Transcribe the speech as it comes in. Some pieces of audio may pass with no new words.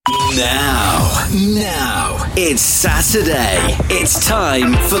Now, it's Saturday. It's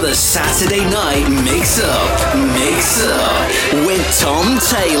time for the Saturday Night Mix-Up with Tom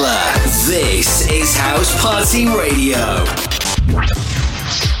Taylor. This is House Party Radio.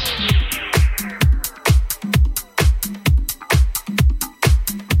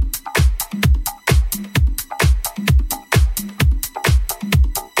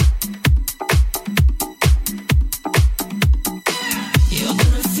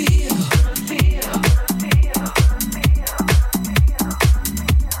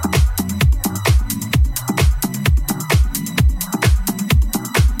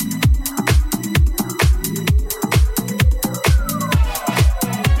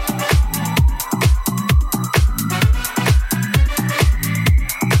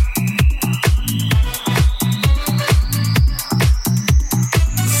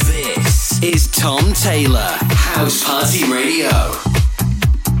 Tom Taylor, House Party Radio.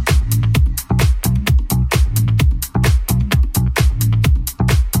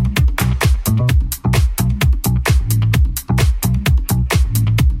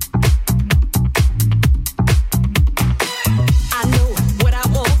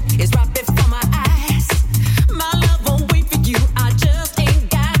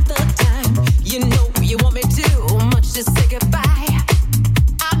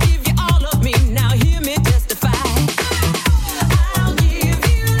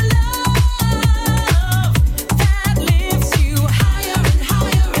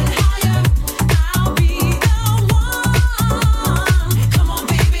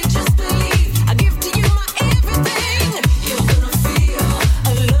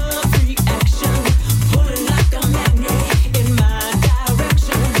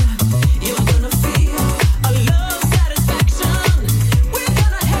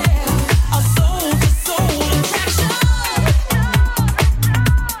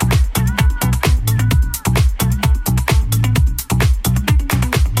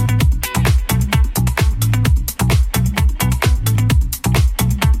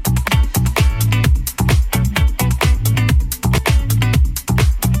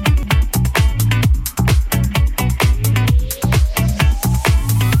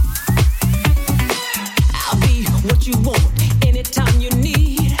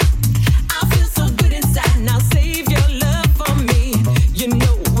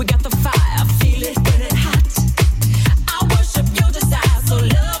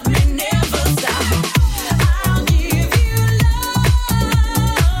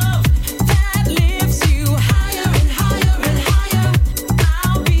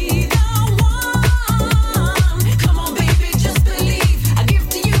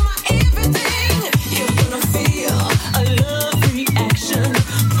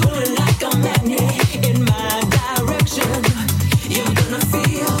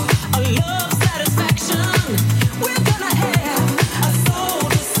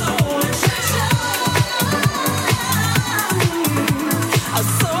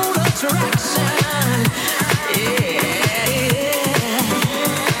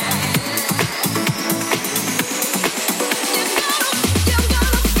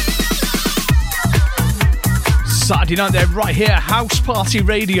 Saturday night there, right here, House Party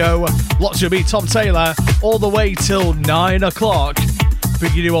Radio. Lots of me, Tom Taylor, all the way till 9 o'clock.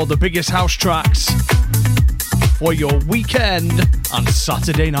 Bringing you all the biggest house tracks for your weekend and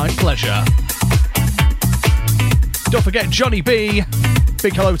Saturday night pleasure. Don't forget Johnny B.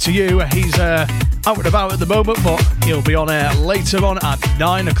 Big hello to you. He's out and about at the moment, but he'll be on air later on at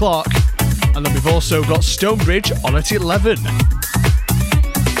 9 o'clock. And then we've also got Stonebridge on at 11.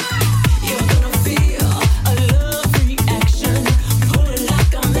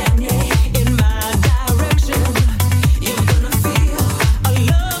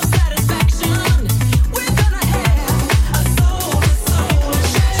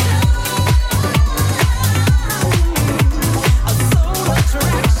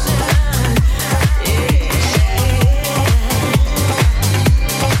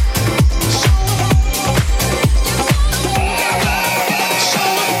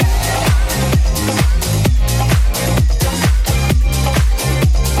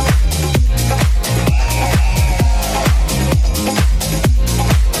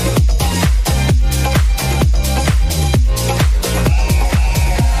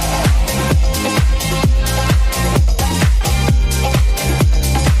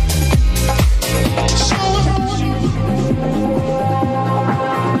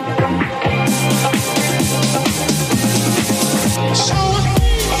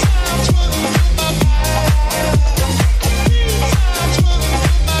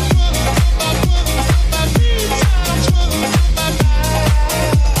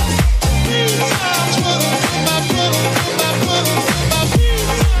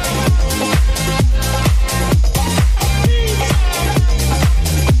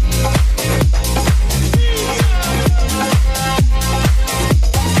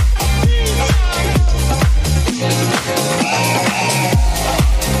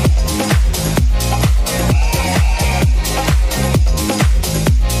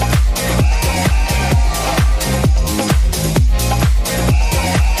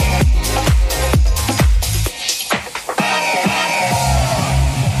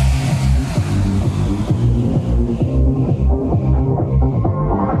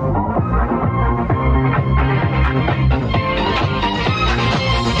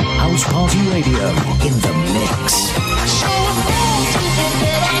 Party Radio in the mix.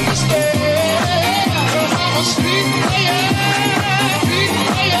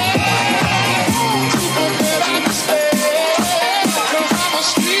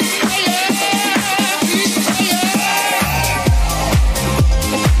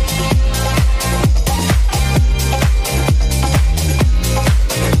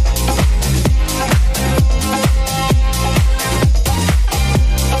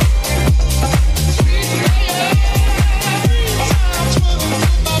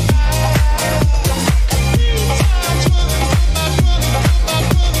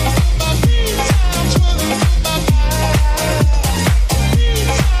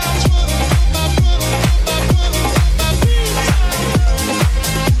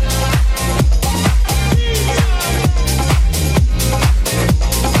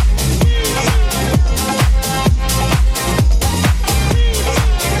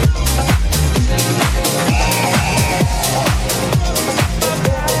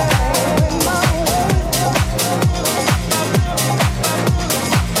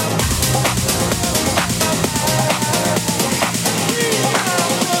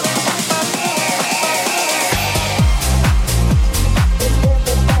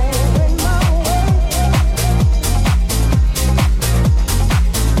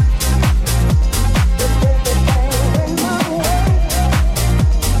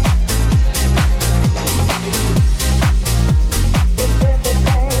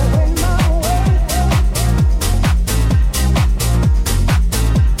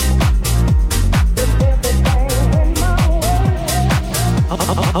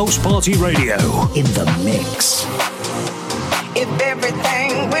 House Party Radio in the mix. If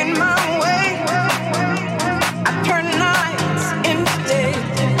everything went my way, I'd turn nights into days.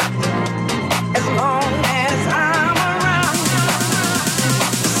 As long as I'm around,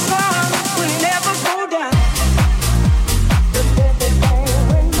 the sun will never go down. If everything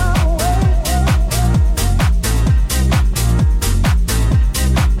went my way,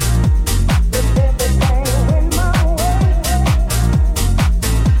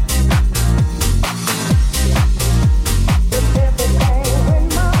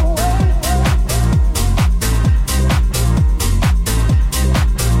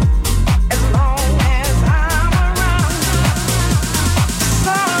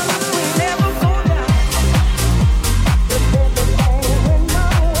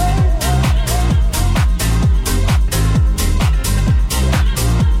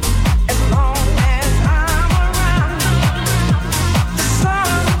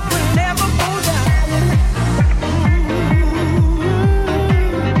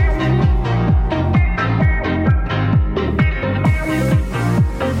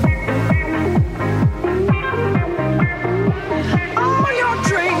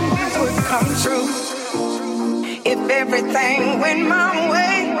 if everything went my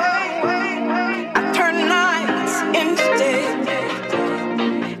way.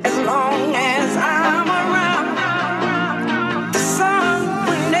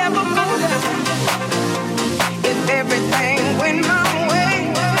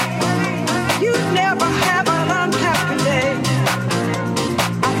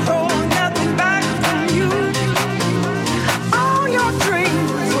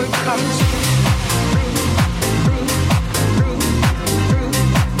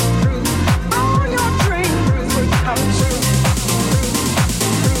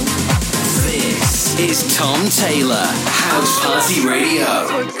 Tom Taylor, House Party Radio.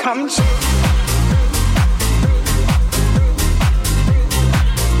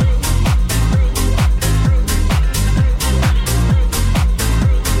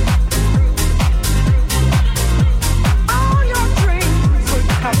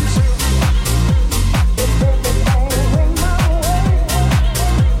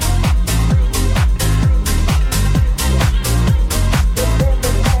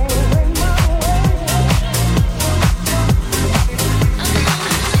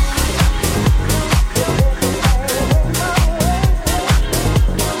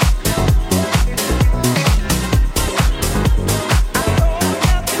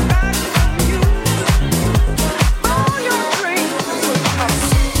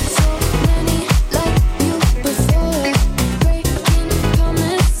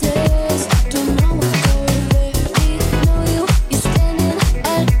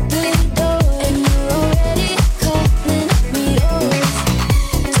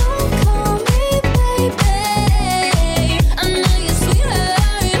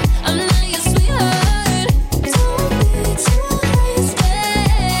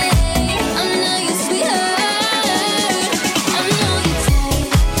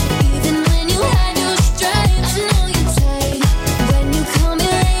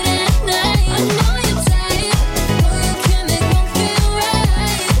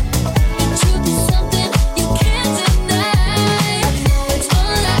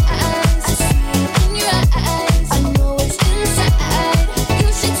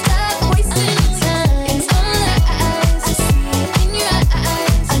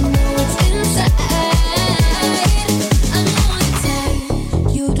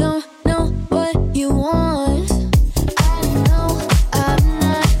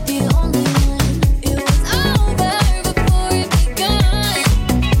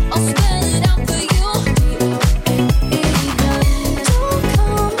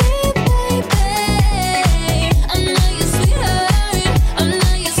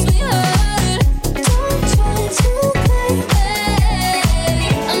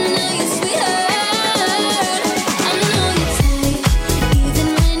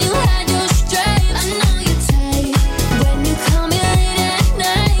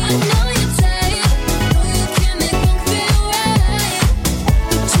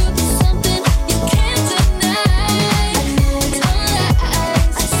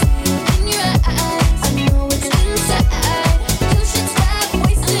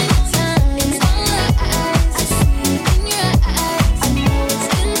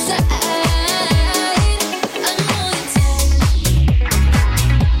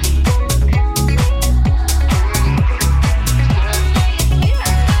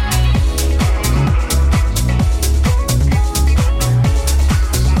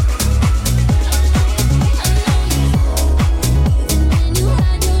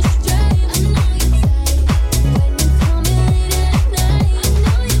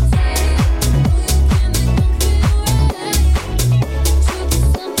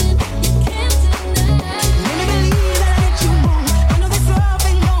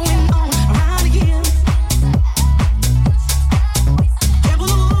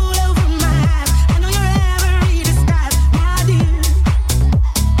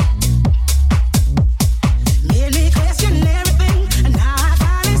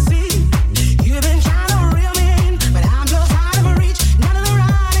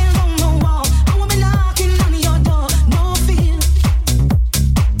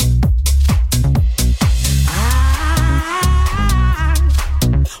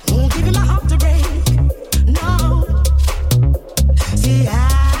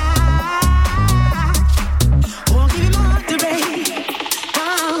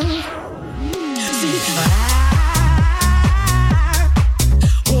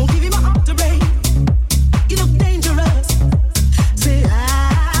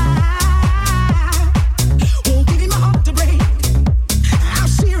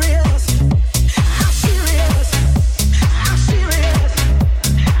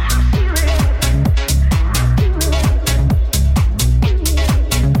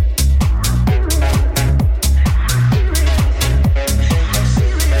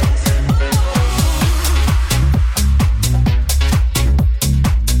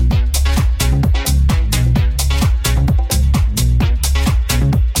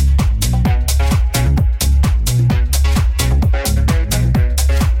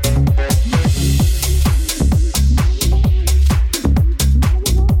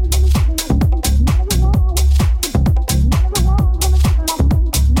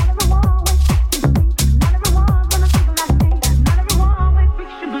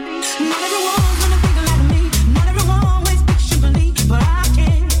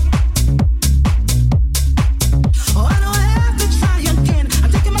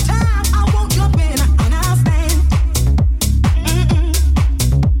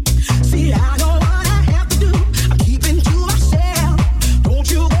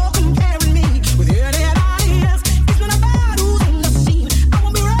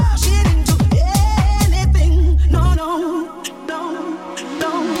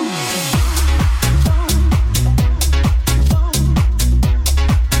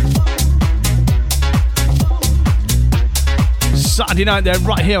 Saturday night there,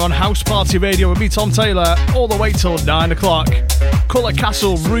 right here on House Party Radio with me, Tom Taylor, all the way till 9 o'clock. Colour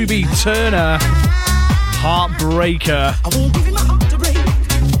Castle, Ruby Turner, Heartbreaker.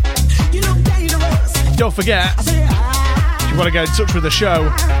 Don't forget, if you want to get in touch with the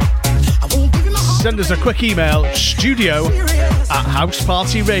show, send us a quick email,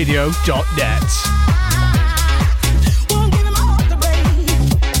 studio@housepartyradio.net.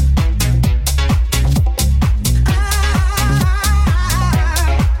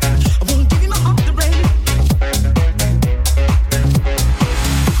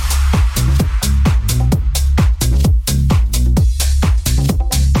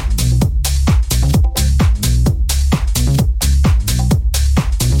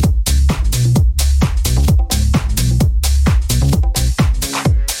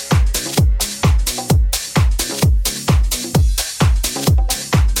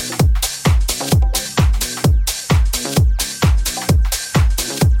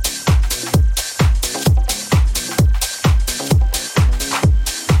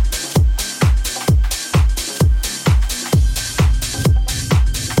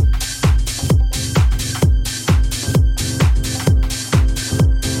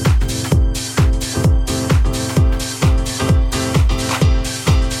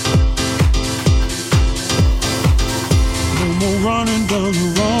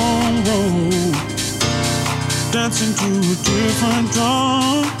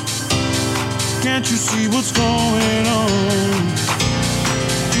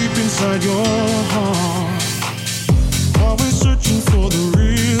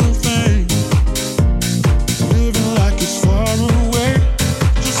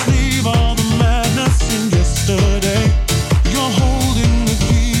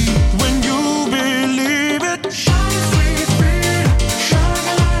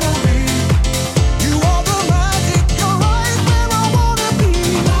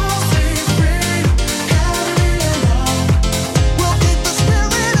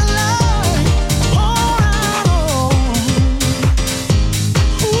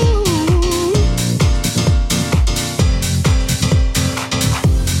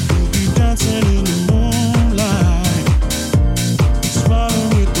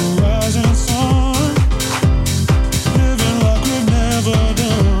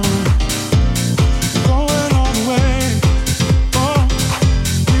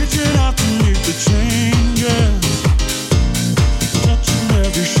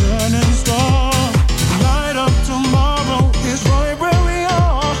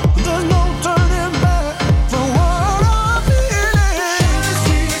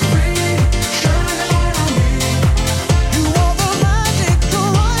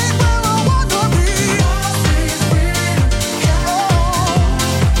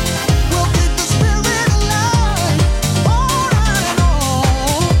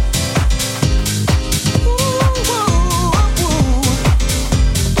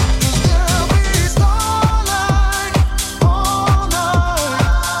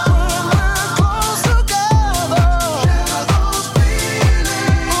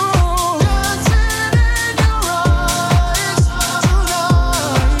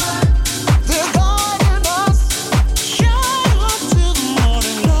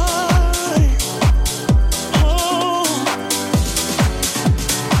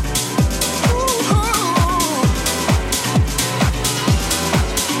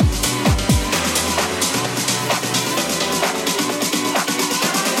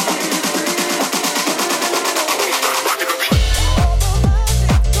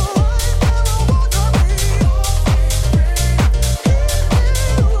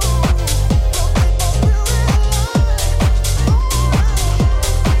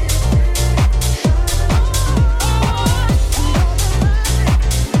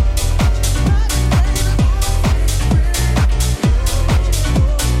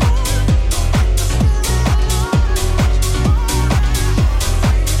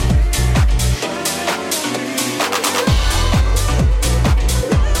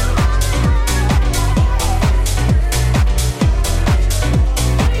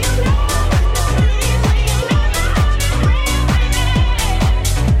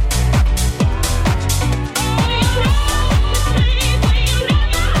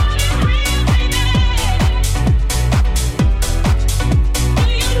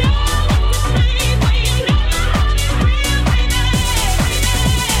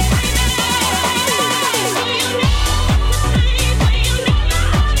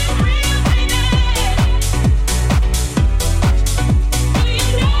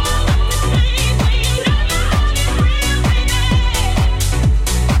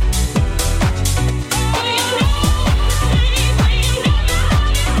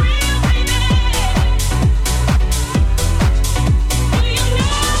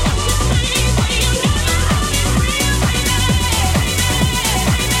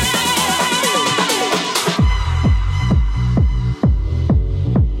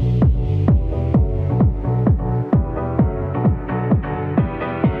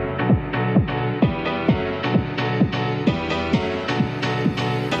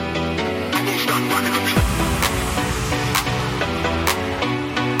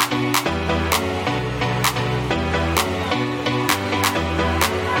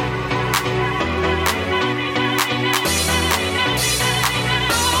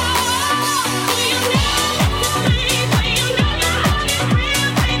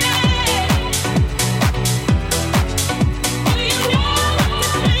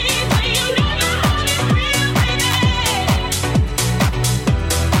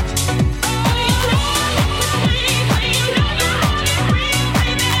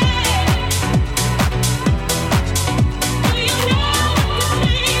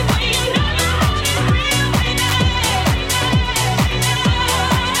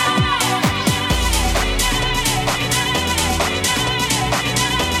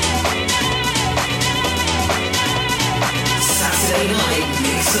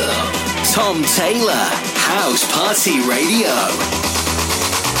 Tom Taylor, House Party Radio.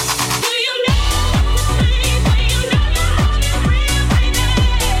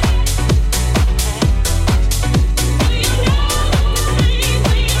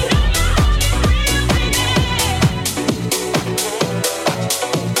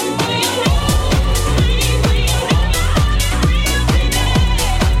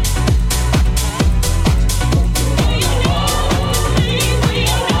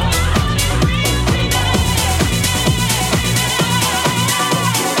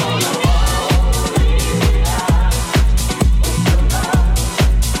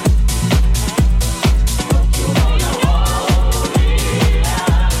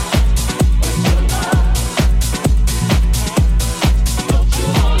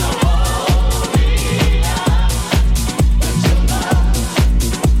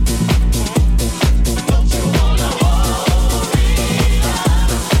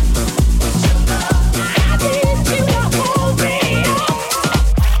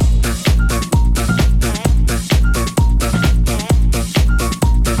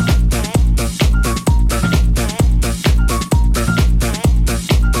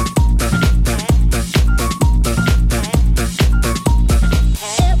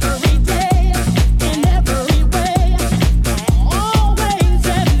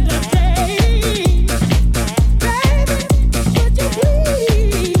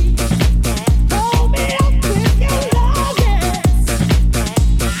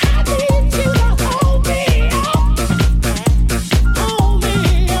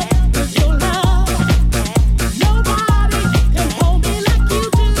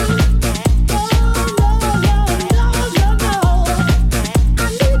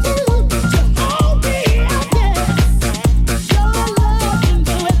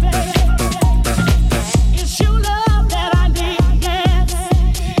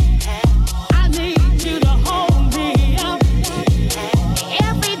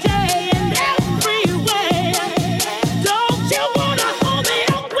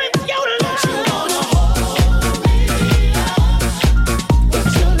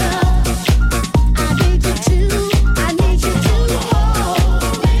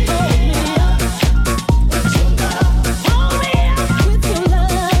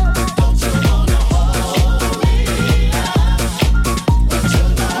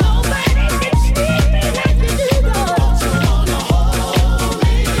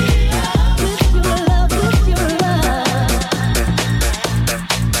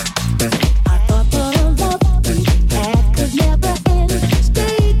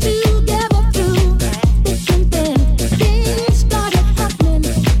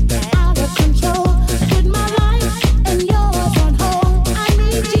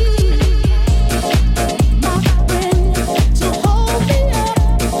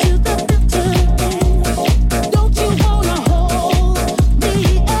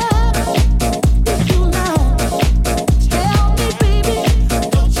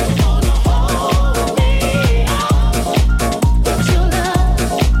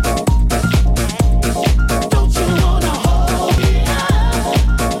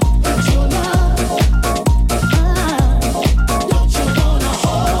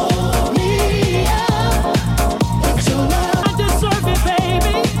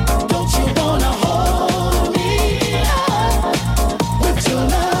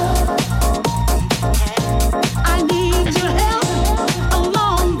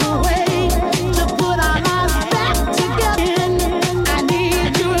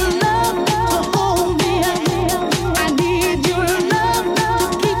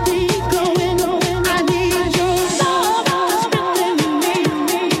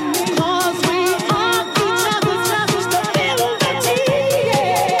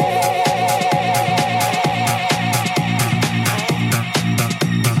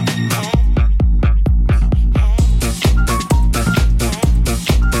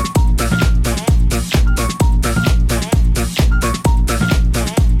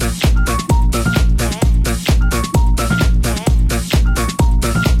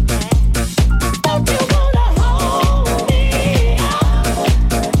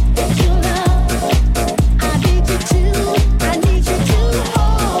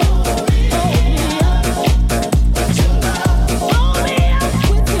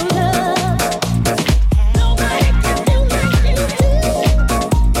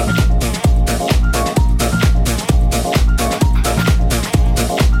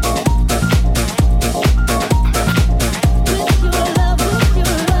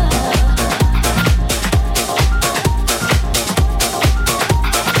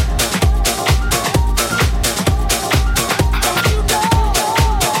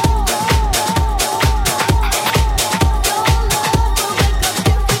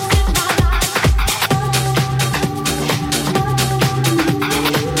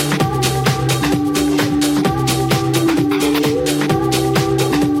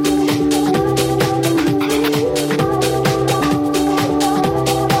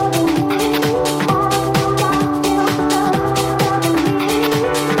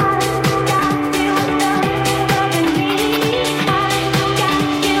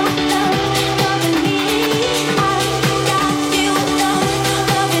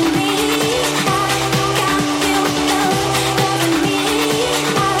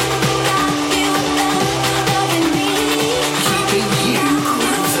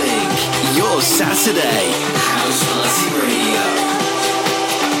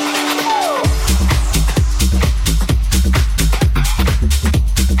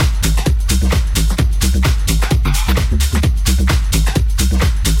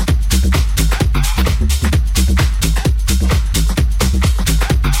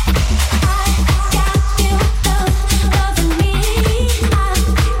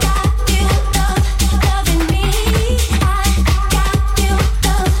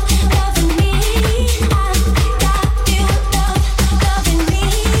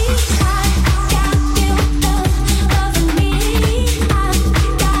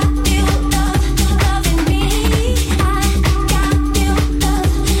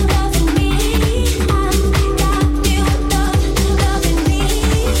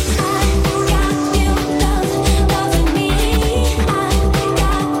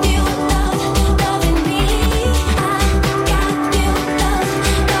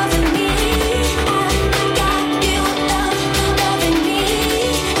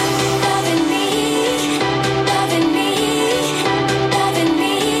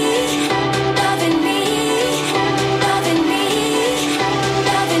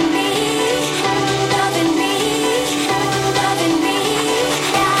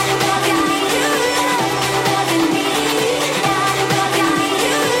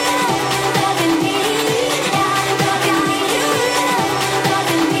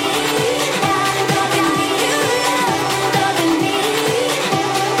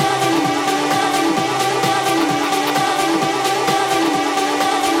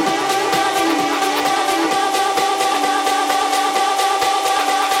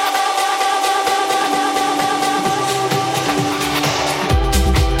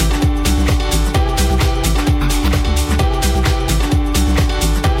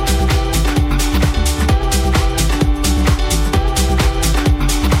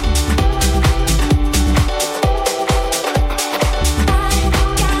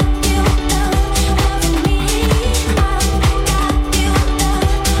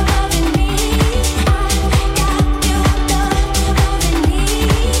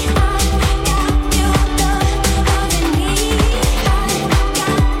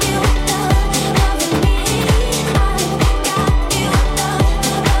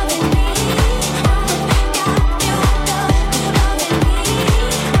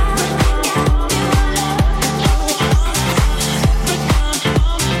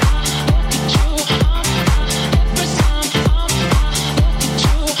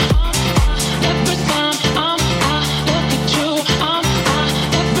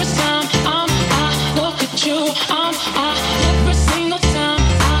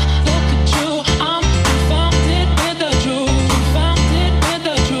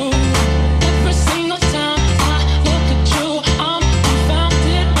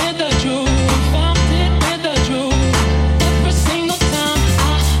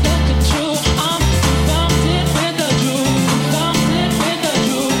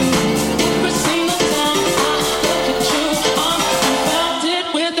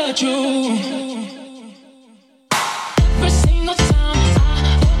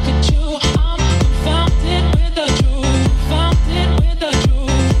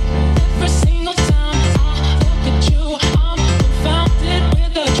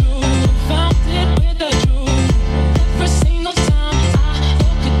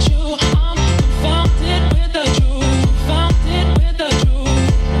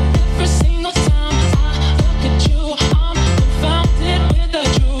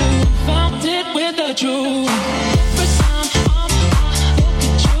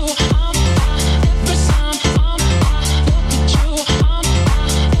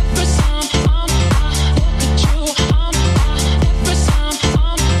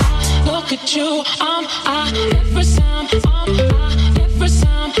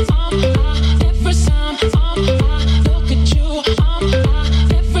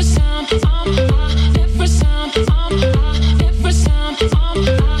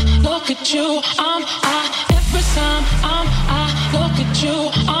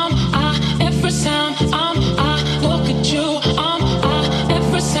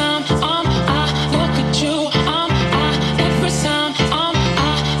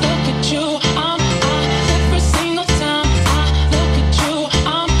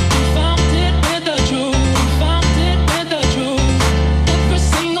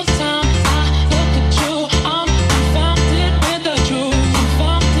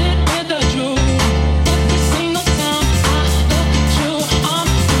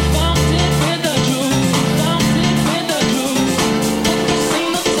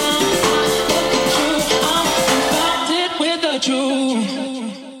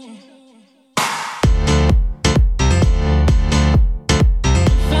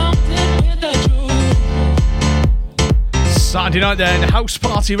 Night then, House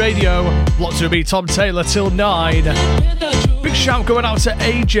Party Radio. Lots to be Tom Taylor till 9. Big shout going out to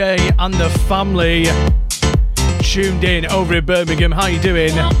AJ and the family tuned in over in Birmingham. How you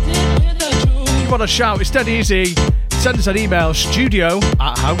doing? If you want a shout, it's dead easy. Send us an email,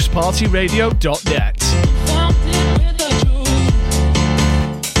 studio@housepartyradio.net.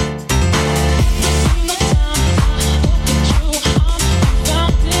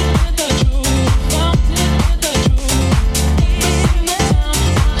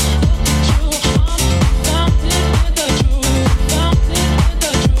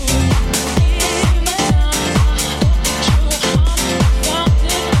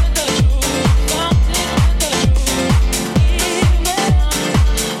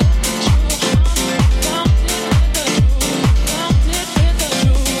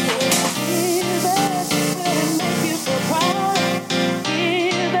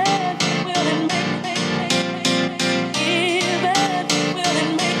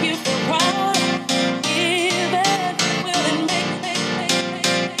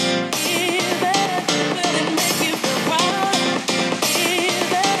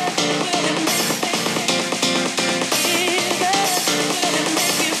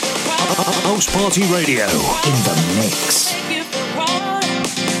 Party Radio in the mix.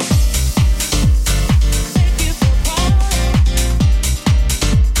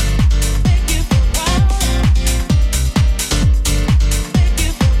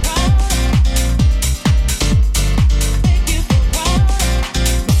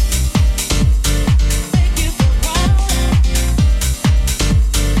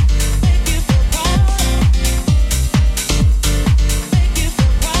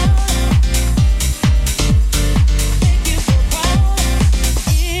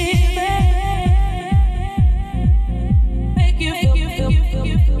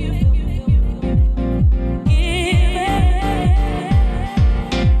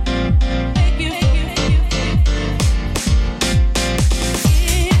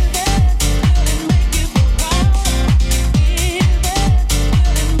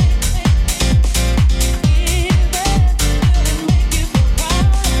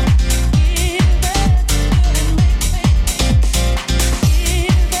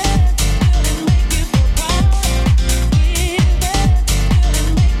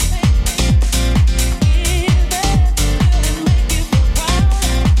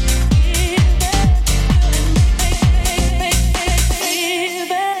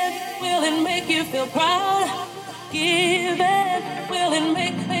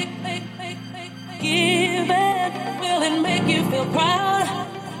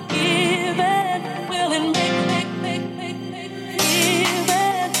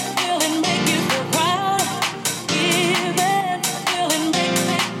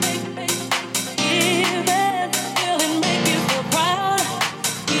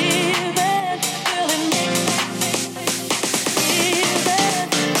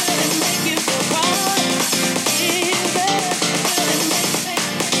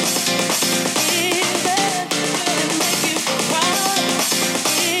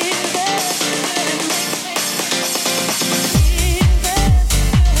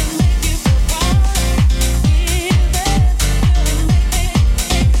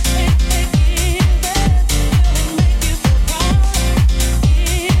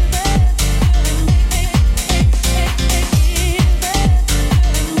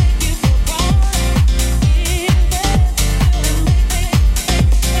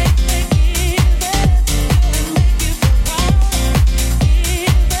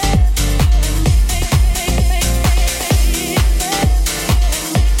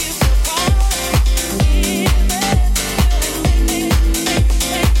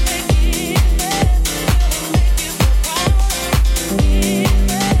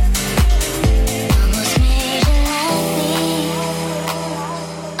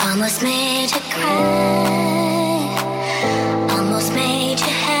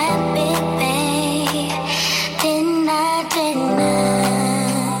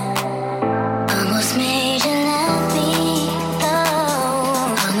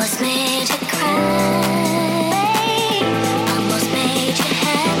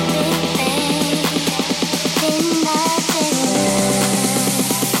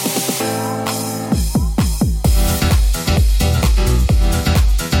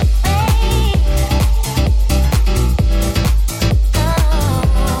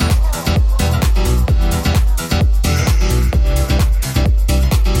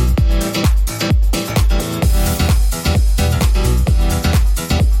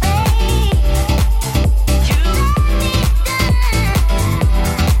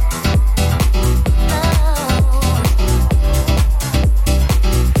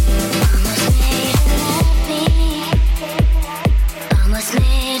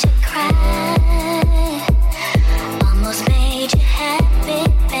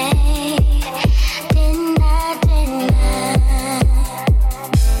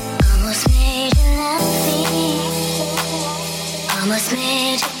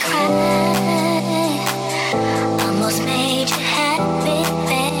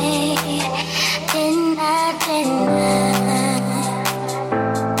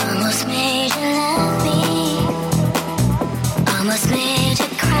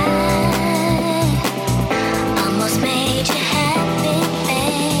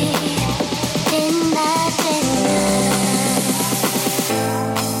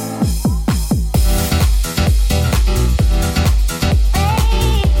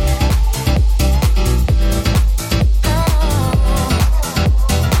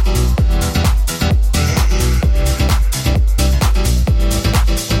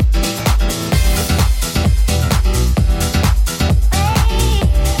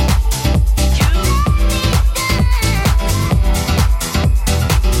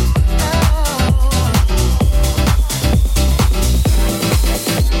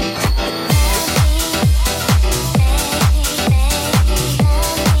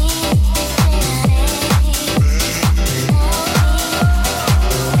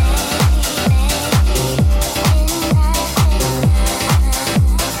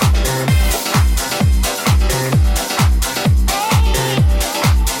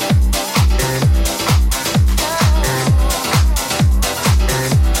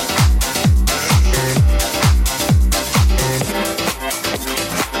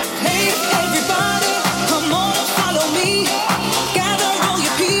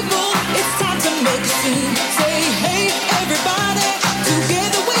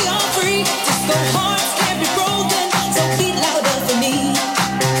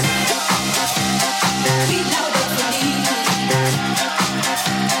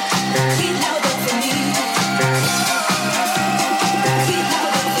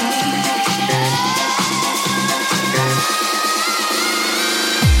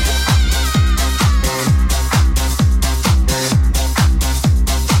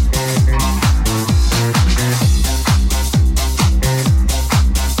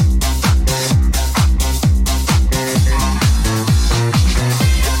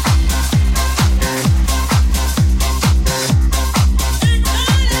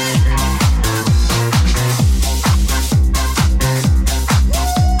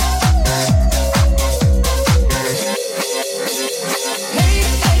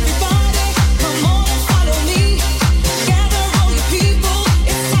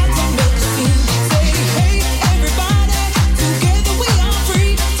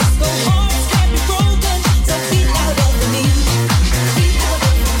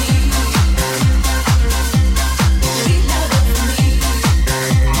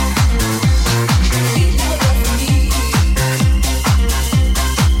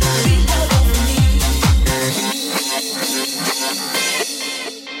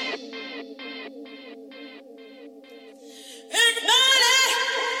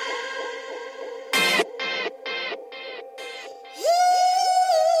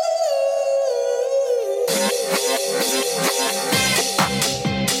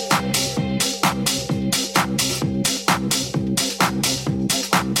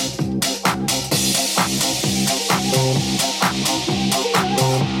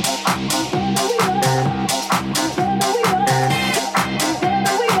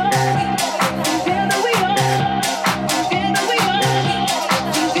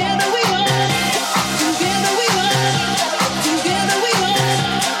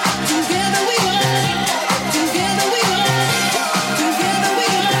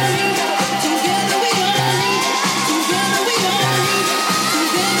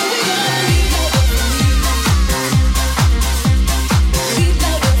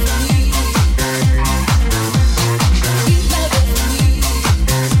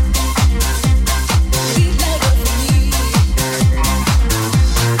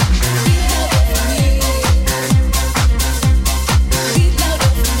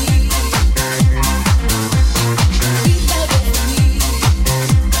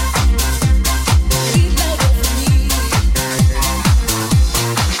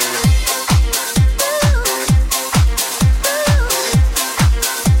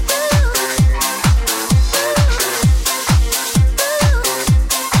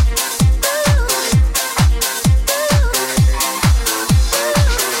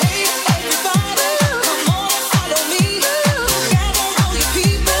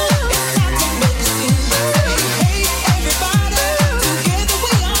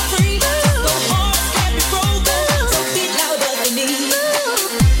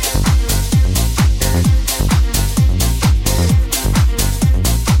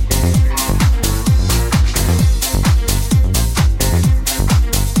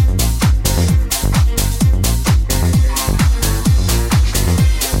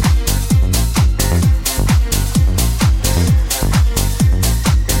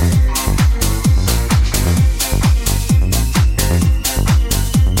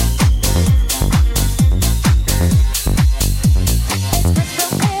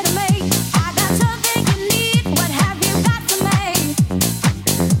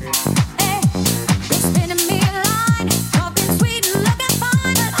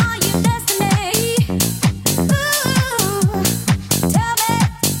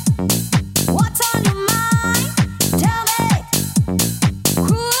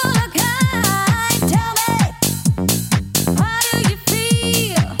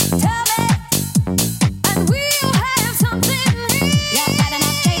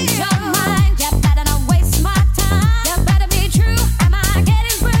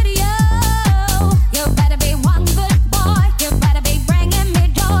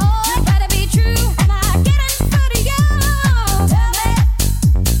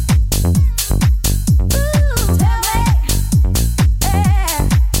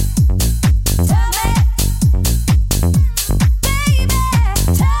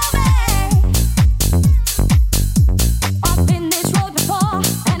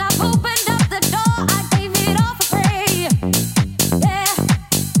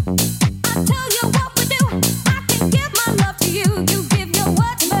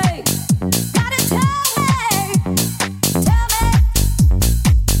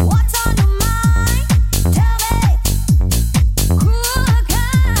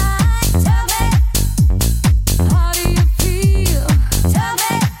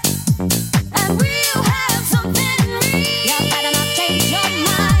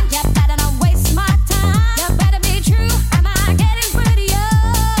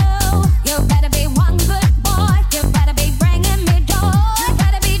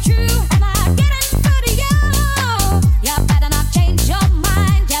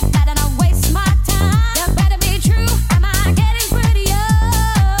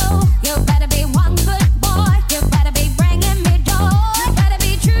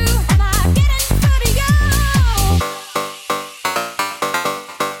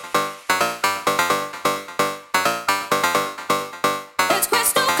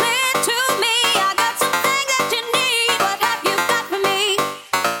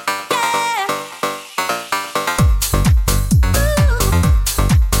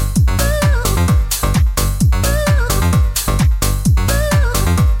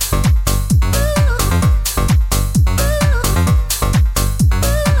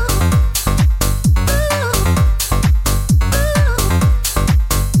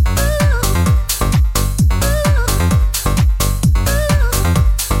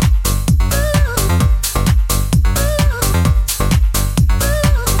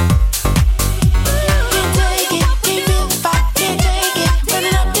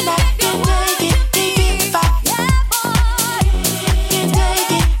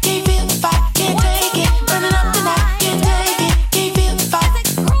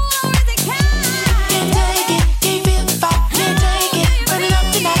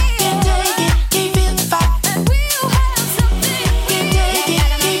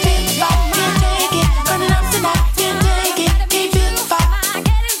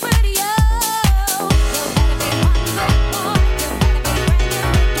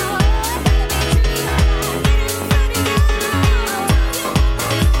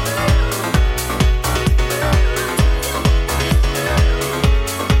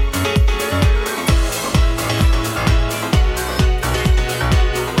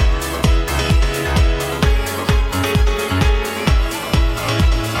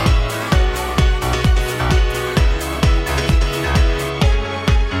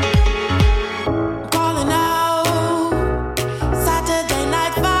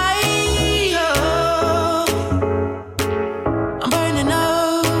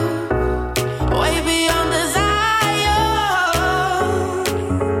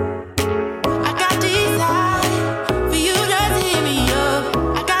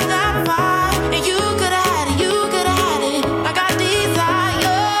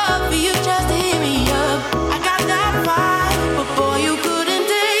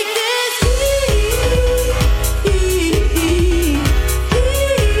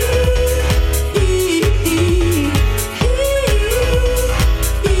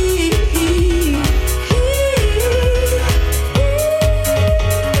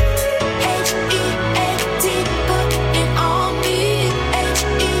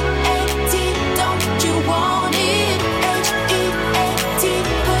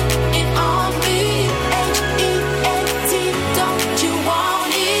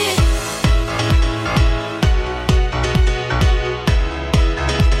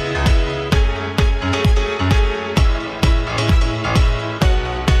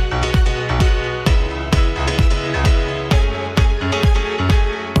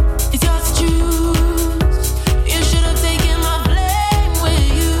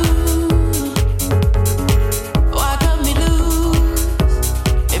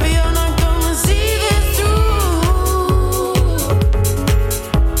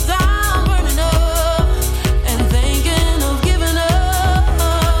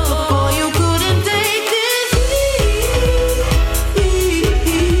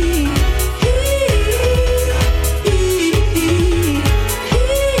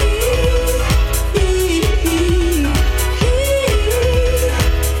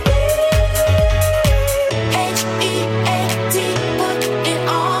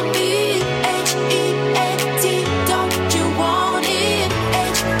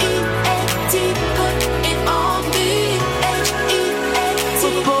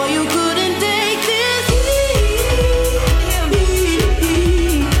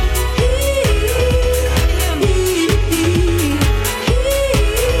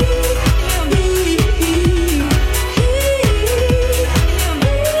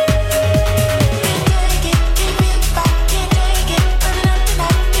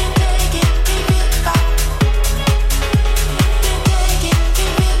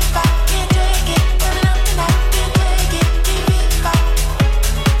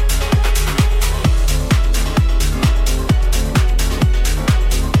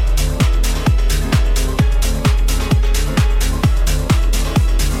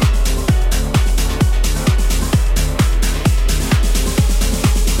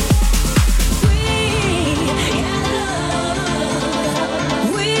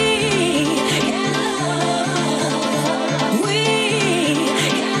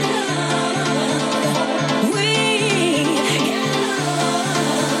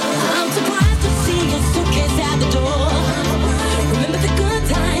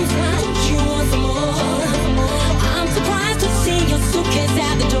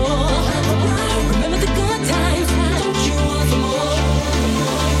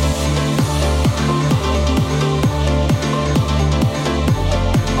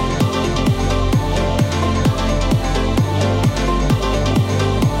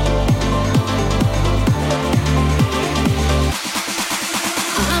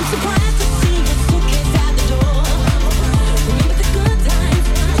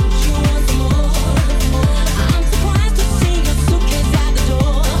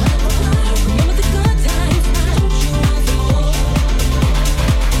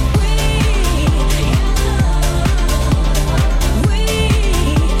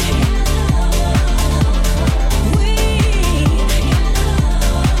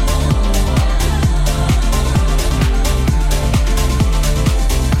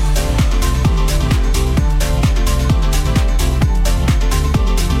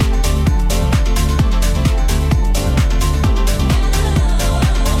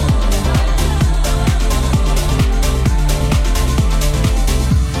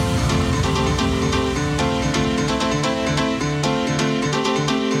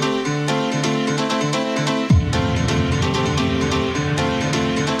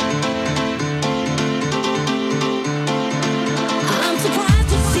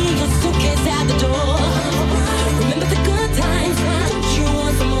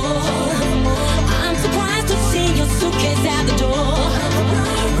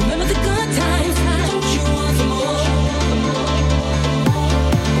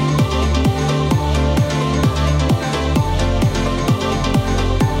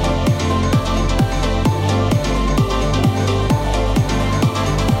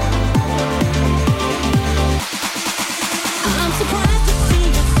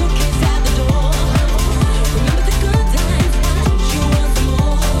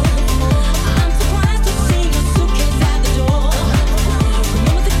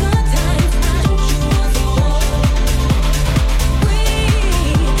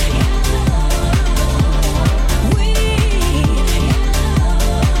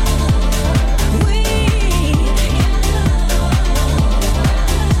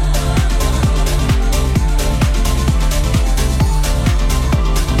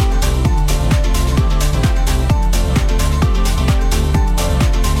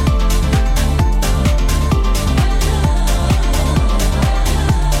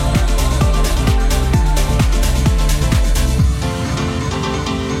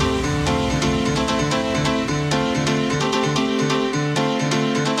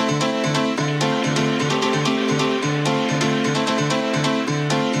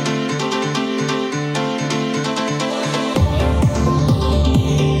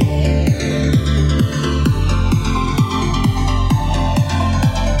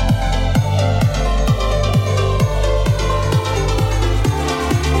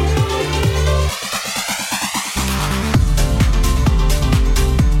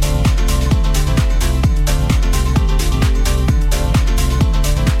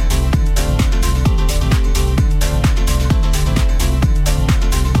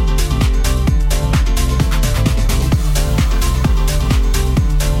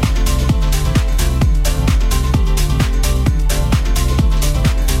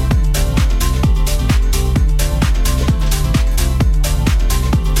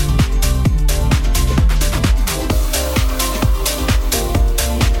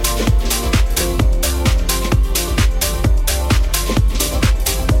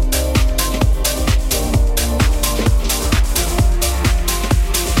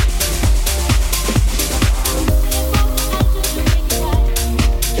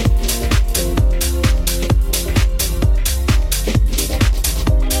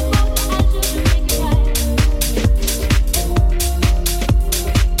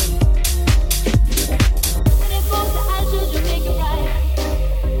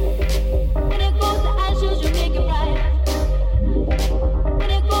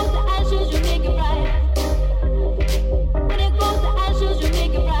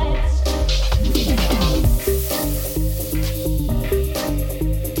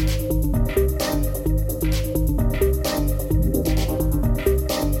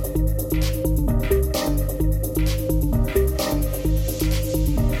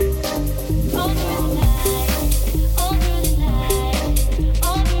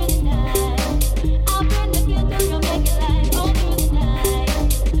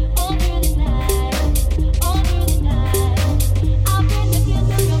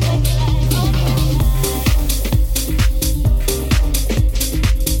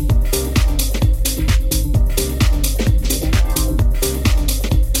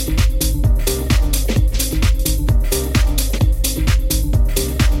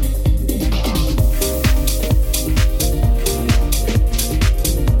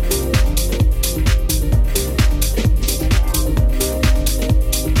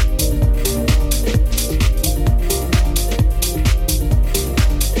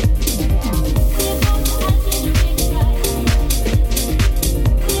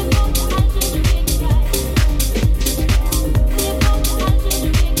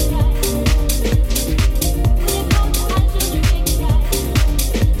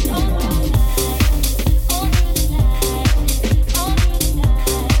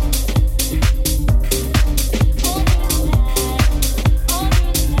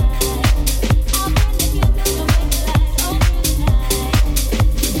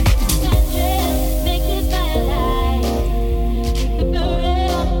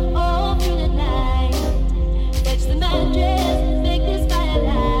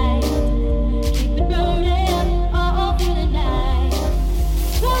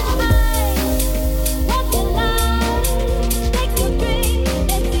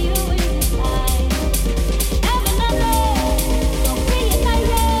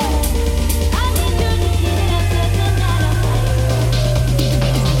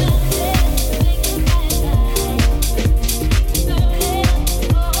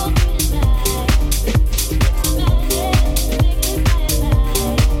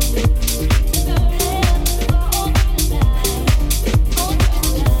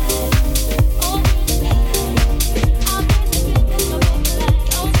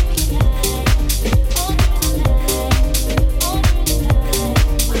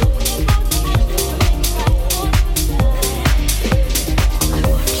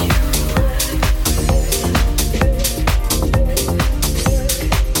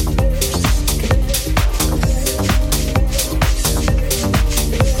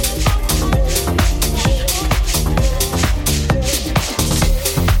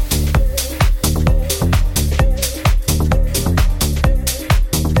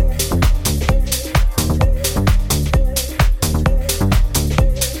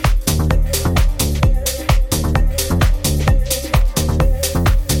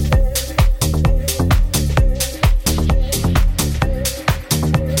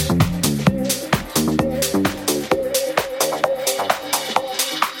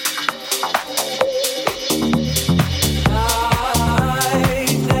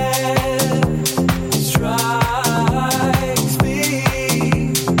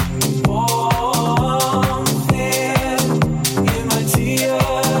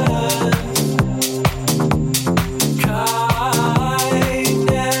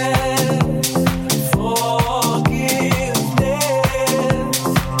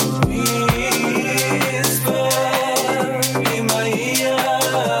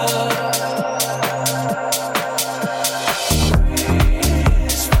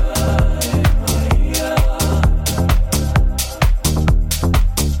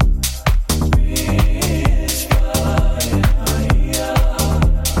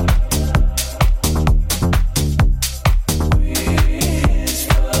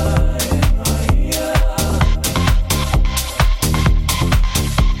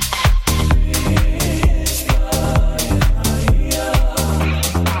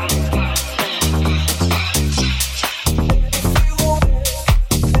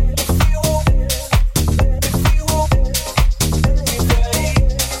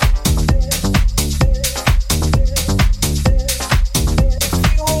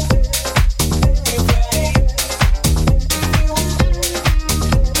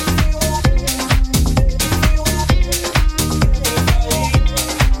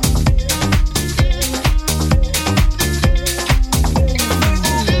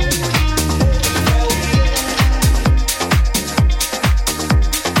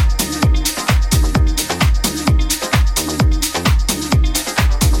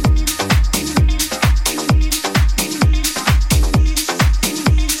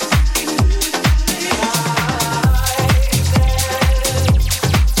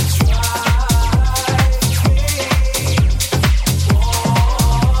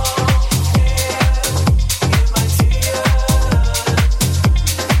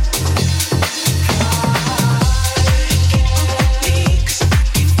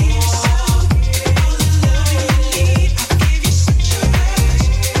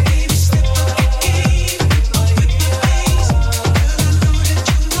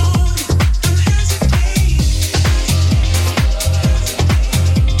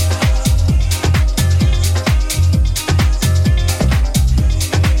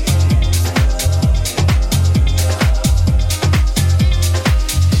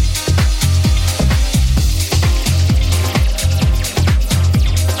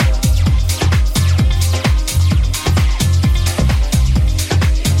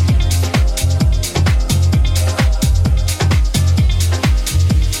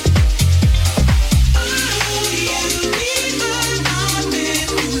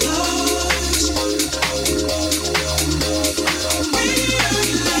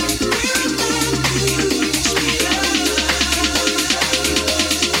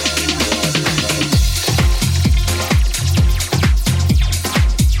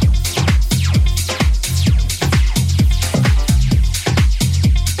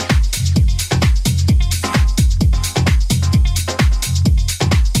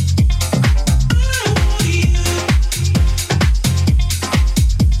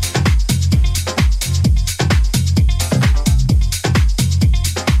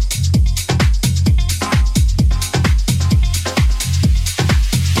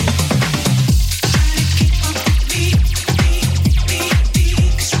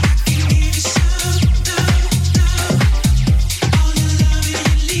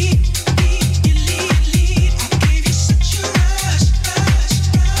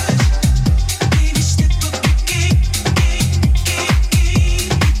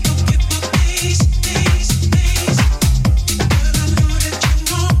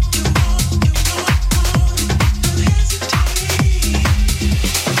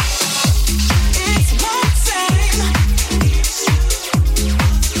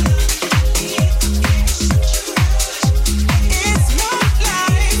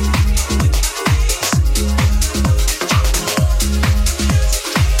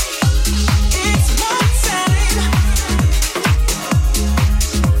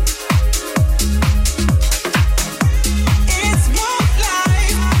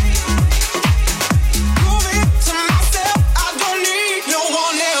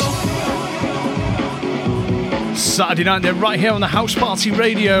 Saturday night, then right here on the House Party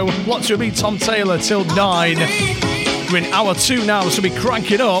Radio. Lots to be Tom Taylor till 9. We're in hour 2 now, so we'll be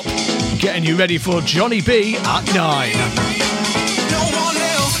cranking up, getting you ready for Johnny B at 9.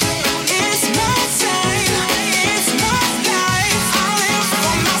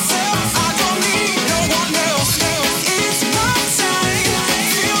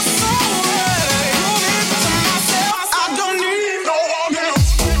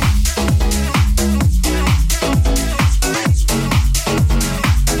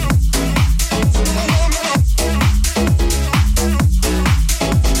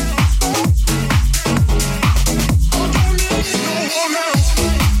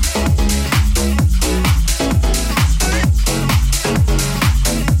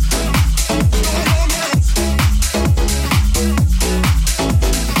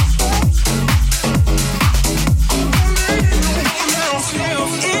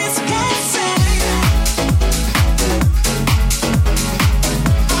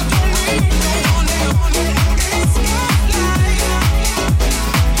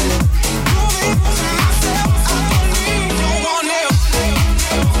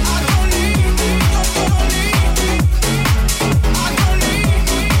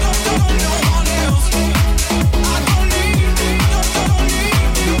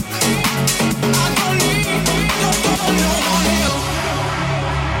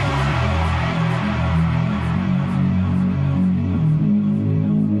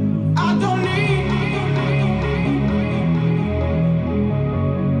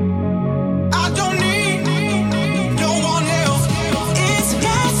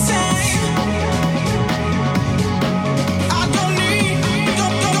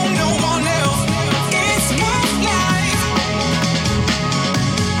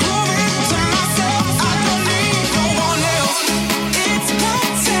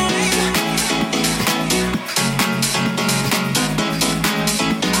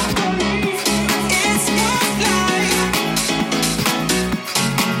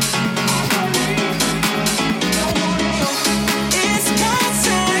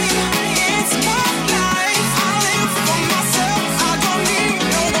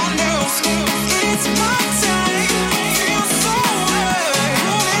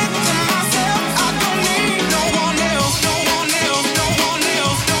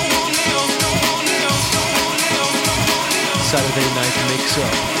 Saturday night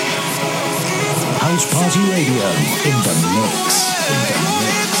mix-up. House Party Radio in the mix.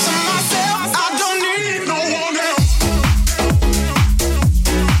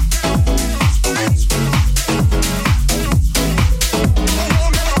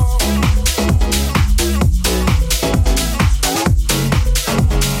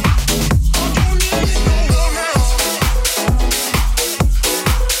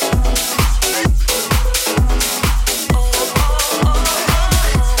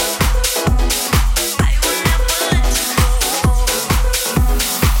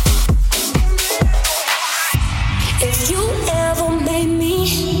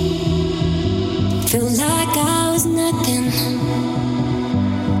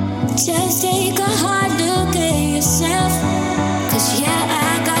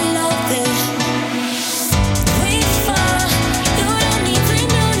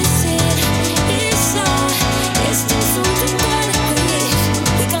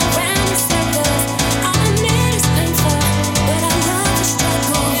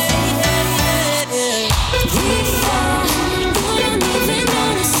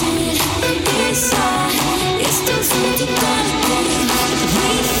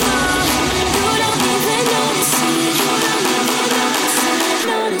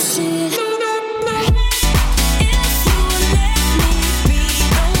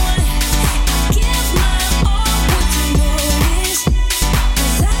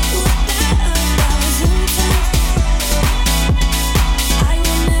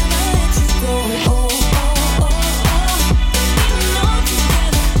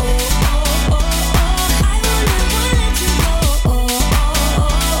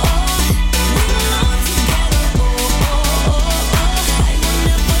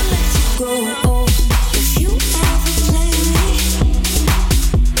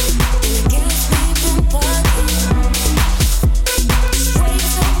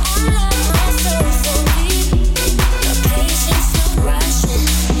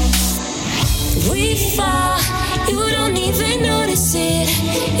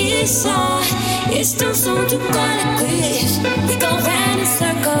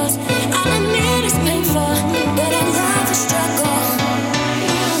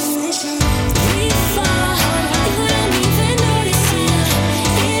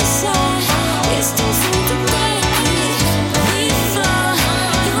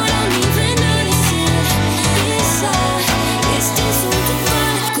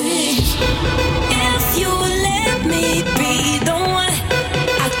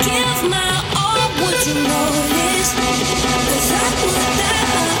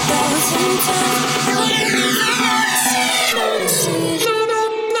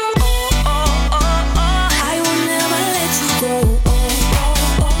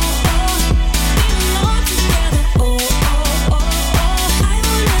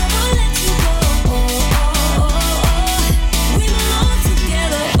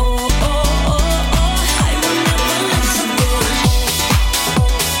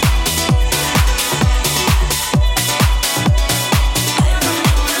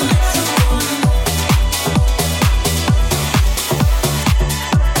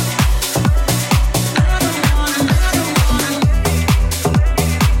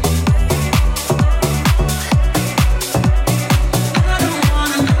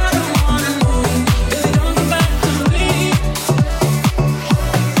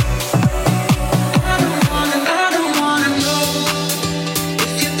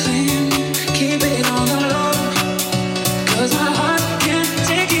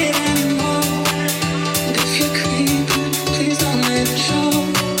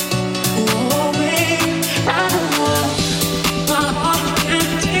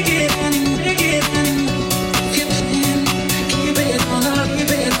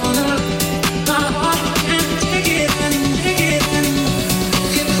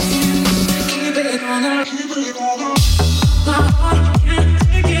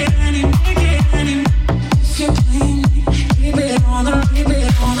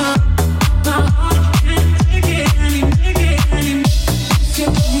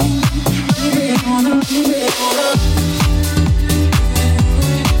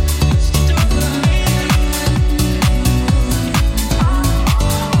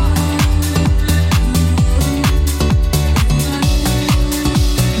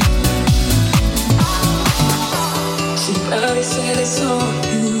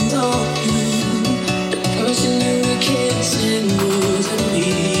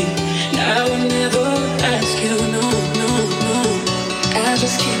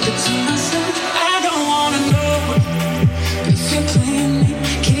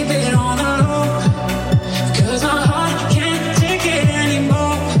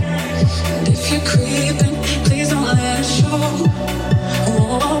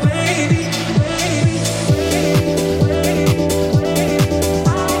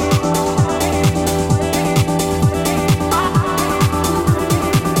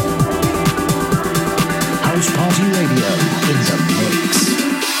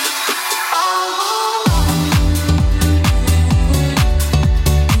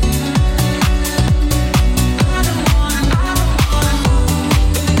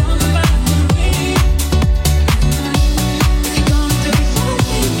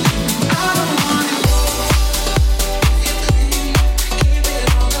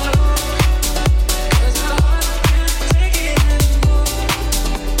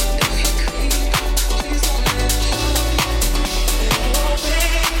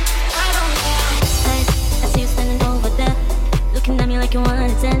 like you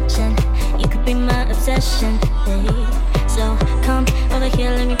want attention. You could be my obsession, babe. So come over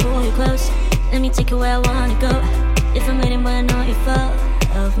here, let me pull you close. Let me take you where I wanna go. If I'm waiting, but I know you're full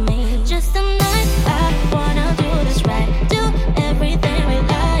of me. Just a night, I wanna do this right. Do everything we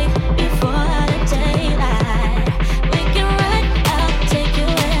like before the daylight. We can ride, I'll take you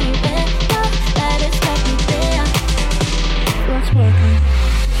anywhere. Don't let it stop me there. What's working?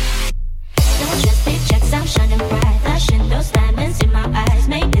 Don't just be checks, I'm shining bright. Flashing those diamonds in my eyes.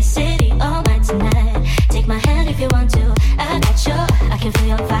 Make this city all mine tonight. Take my hand if you want to. I got you, I can feel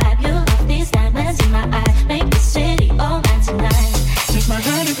your vibe. You love these diamonds in my eyes. Make this city all mine tonight. Take my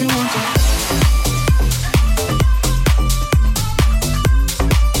hand if you want to.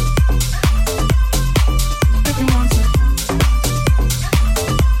 If you want to.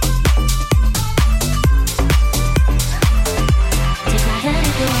 Take my hand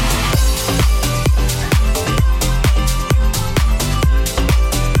if you want to.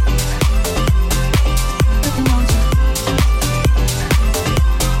 If you want to.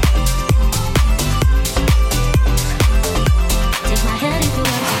 Take my hand if you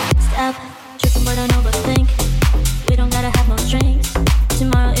want to. Stop tripping, but don't overthink. We don't gotta have no strings.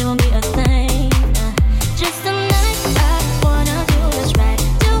 Tomorrow it won't be a thing. Just a night, I wanna do this right.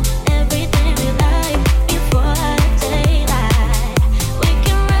 Do everything we like before the daylight. We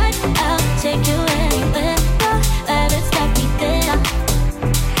can ride, I'll take you anywhere. Don't let it stop me there.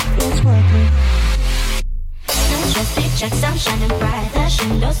 It's working. Don't just be checks, I'm shining bright.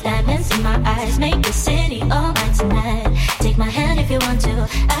 Flashing those diamonds in my eyes. Make the city all mine tonight. Take my hand if you want to.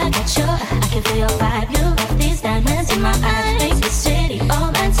 I got you, I can feel your vibe. You love these diamonds in my eyes. Make the city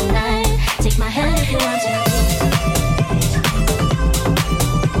all mine tonight. Take my hand if you want to.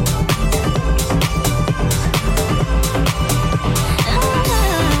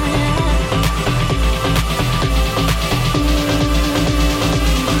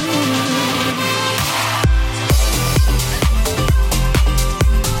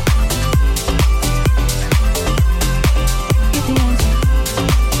 If you want to.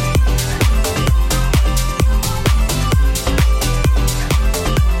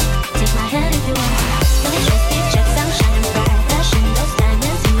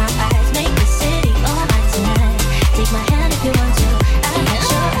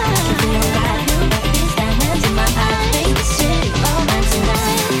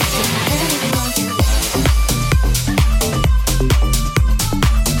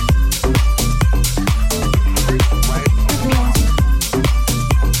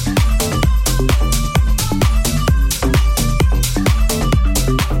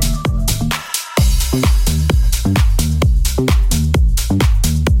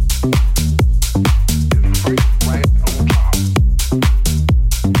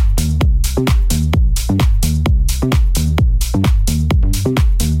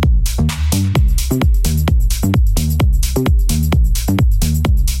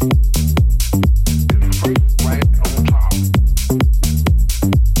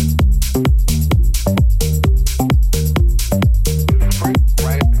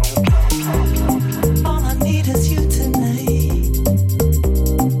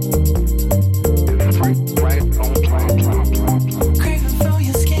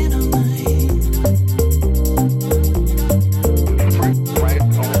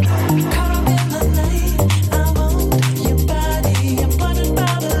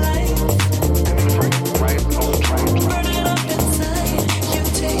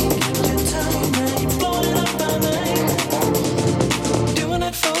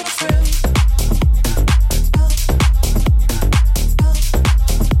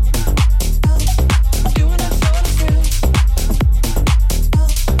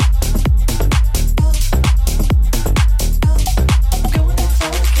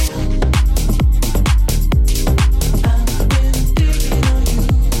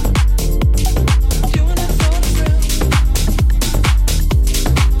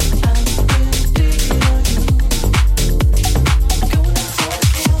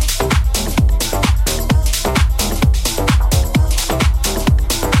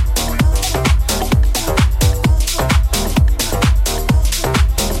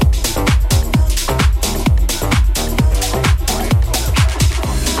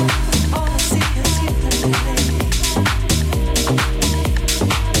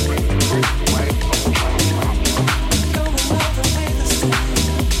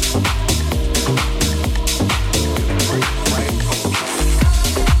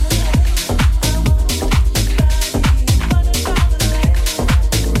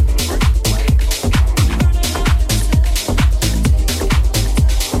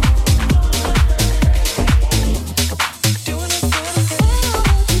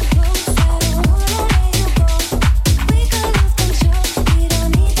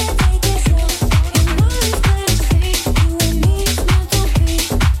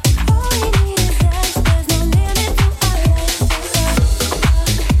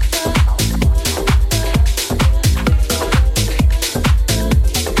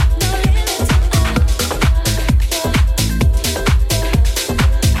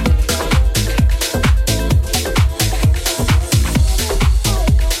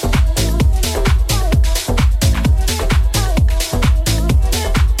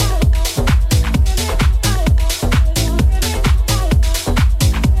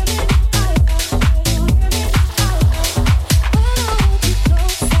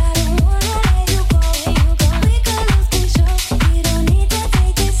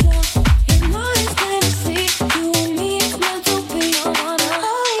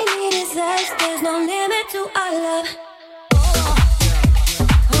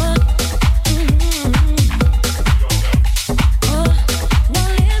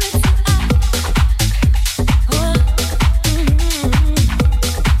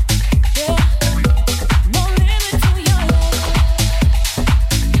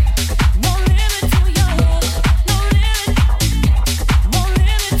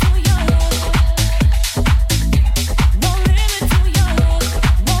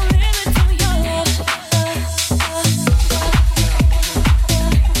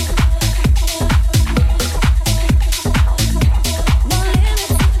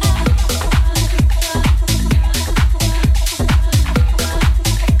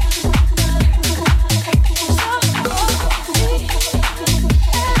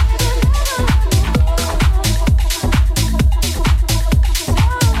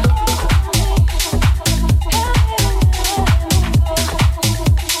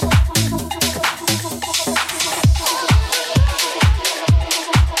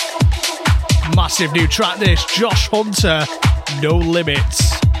 Massive new track this, Josh Hunter, No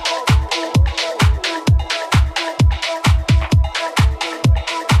Limits.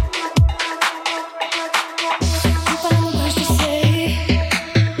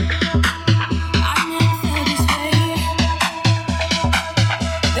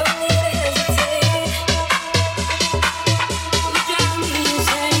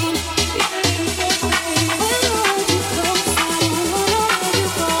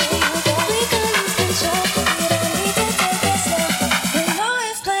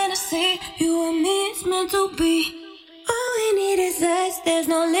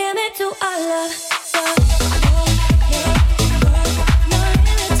 All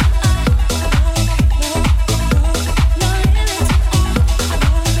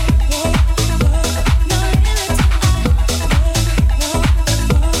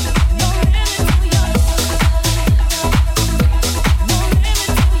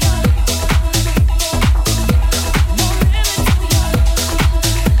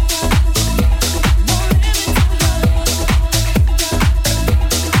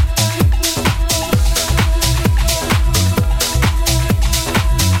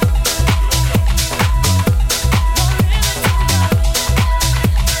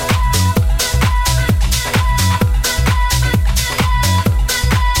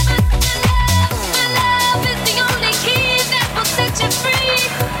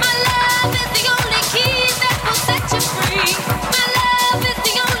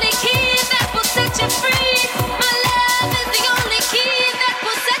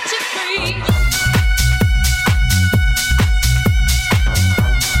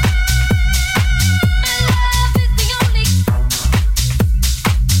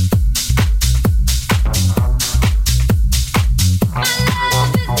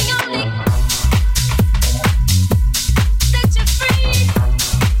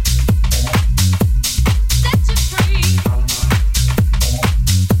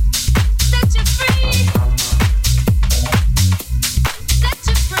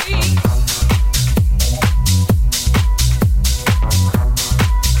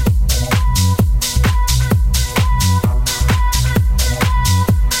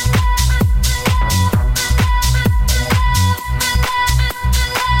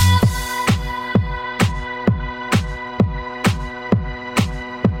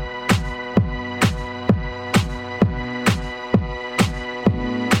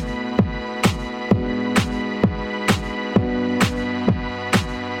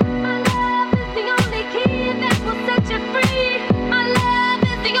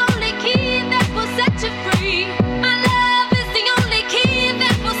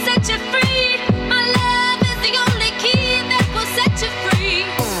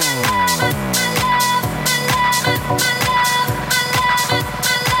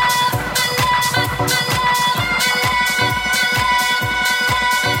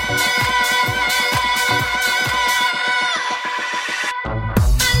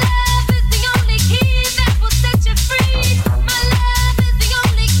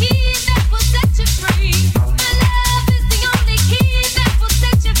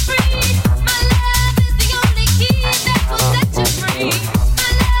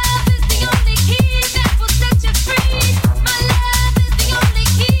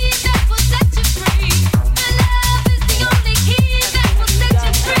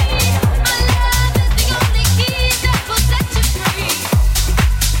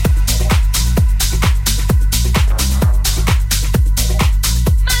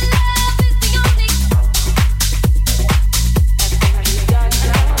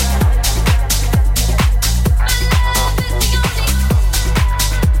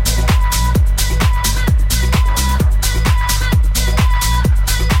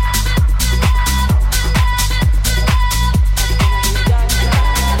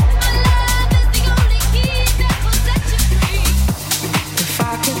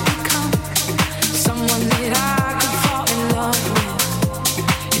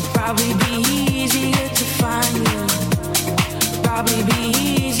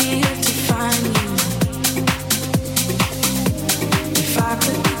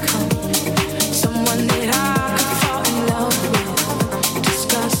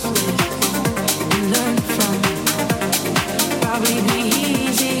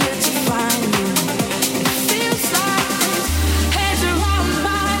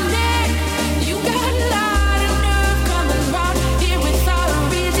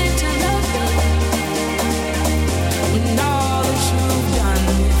that you've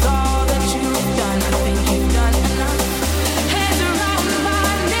done.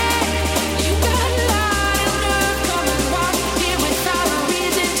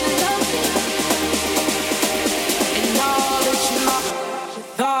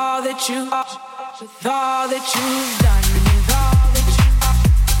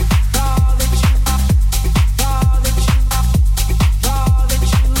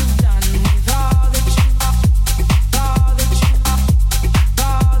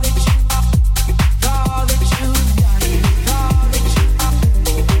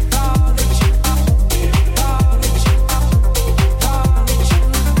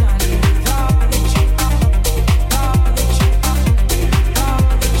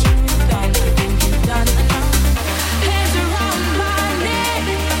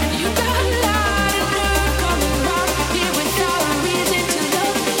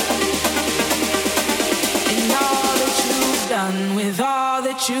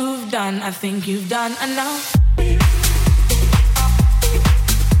 I think you've done enough.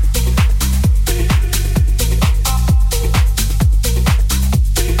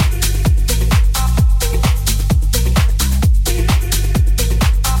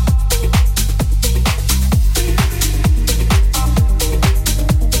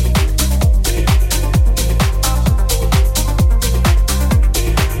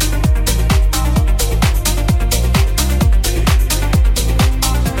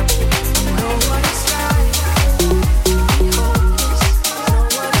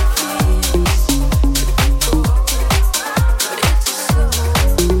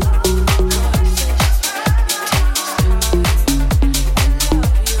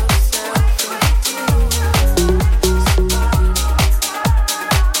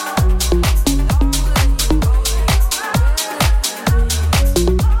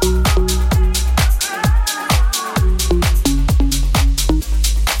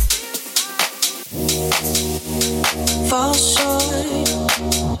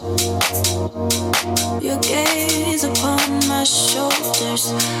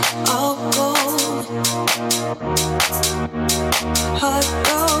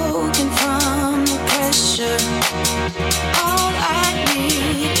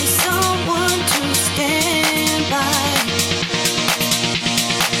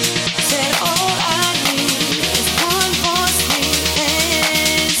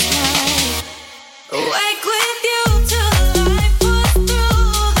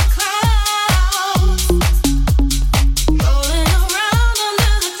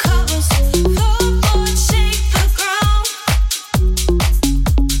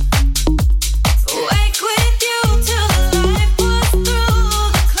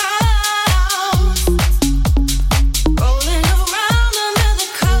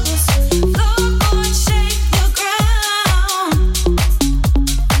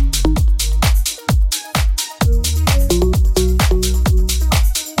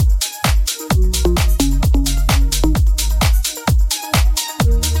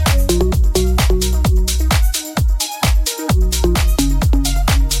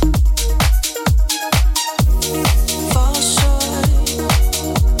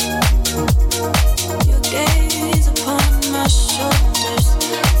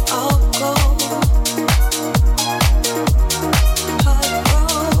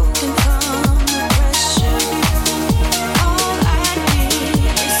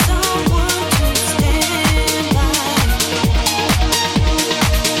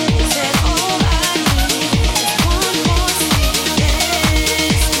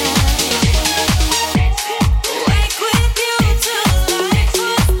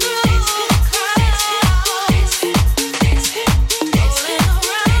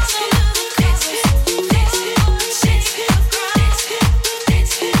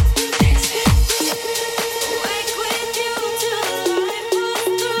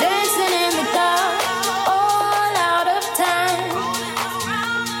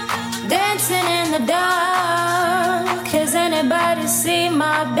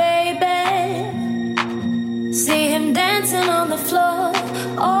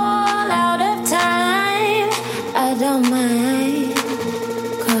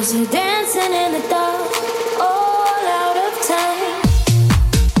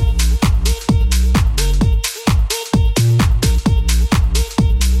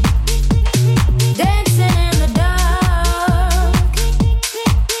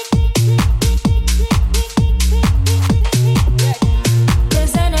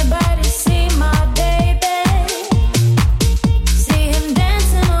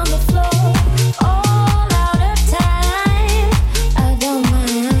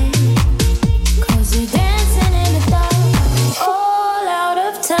 Cause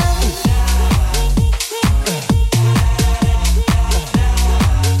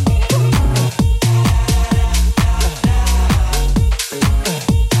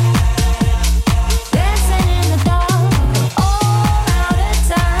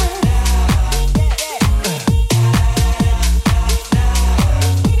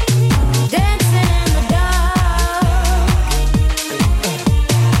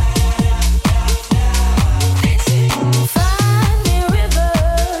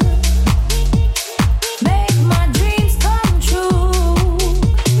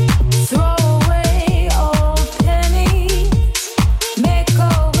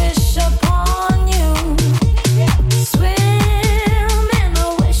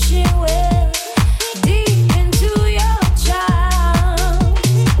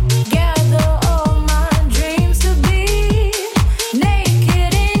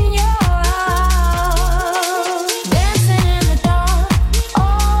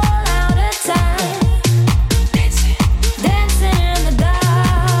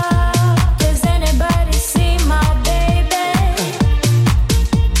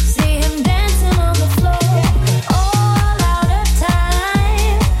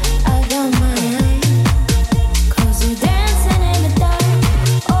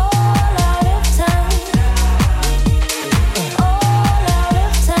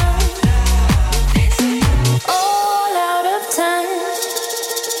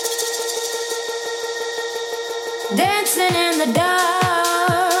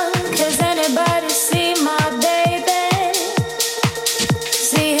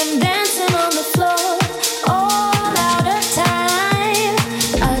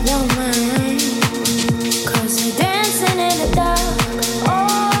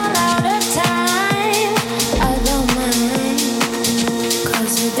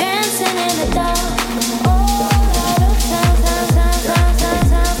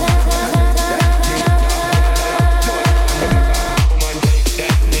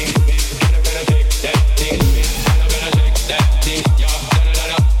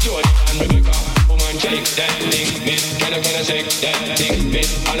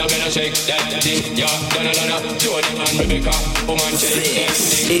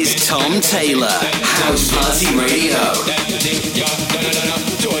This is Tom Taylor, House Party Radio.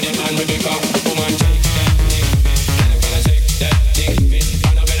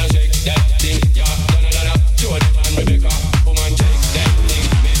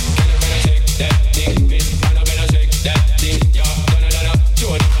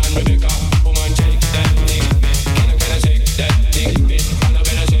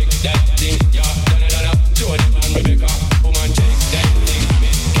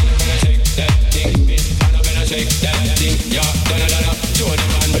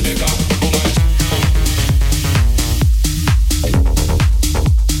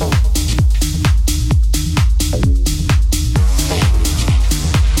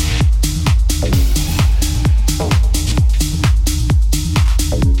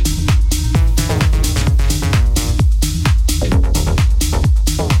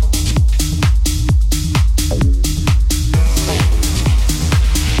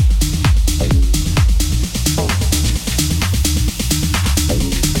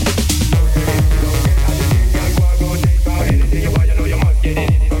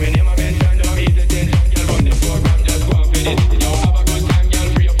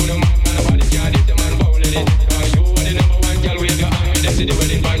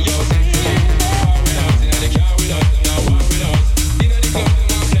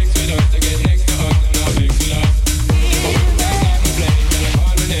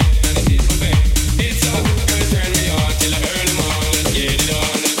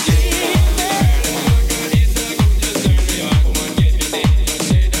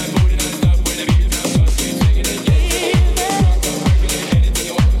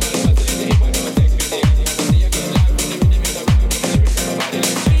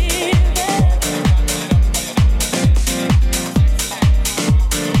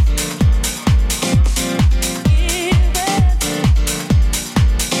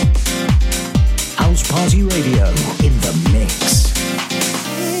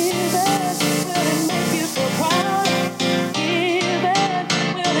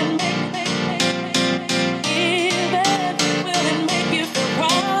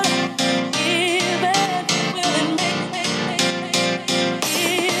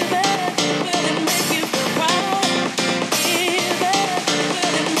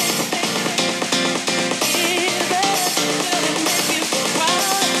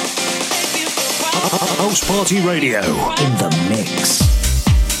 House Party Radio in the mix.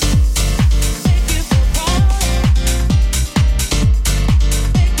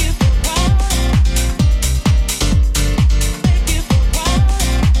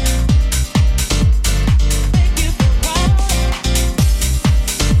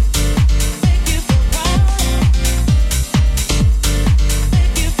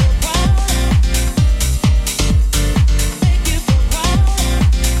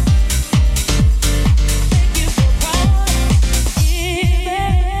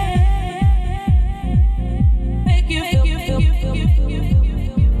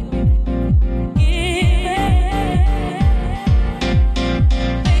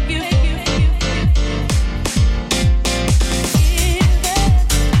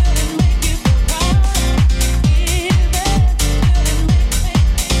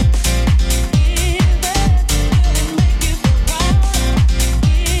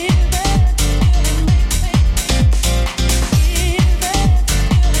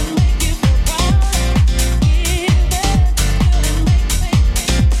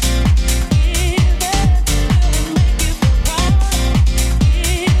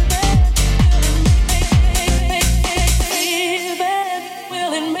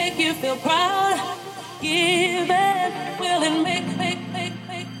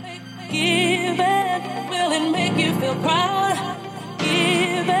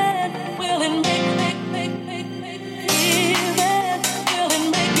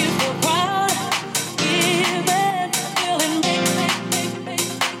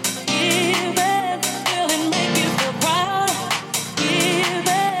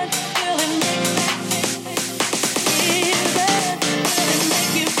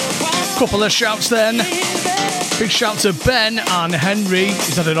 Couple of shouts then. Big shout to Ben and Henry.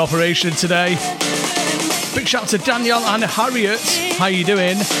 He's had an operation today. Big shout to Danielle and Harriet. How you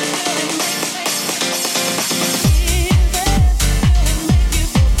doing? If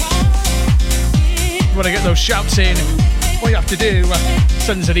you want to get those shouts in, all you have to do,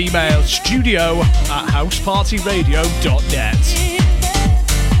 send us an email, studio@housepartyradio.net.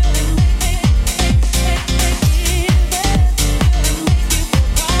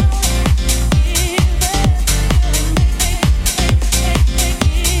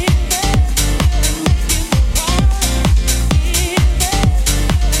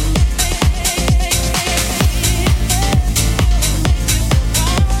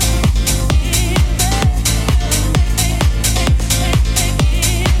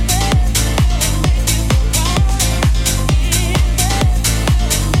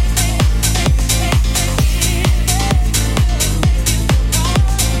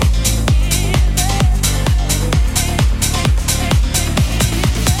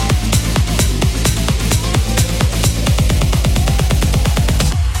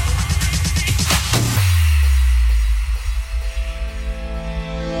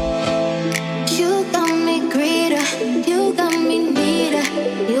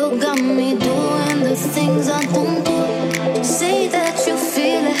 things I don't do. Say that you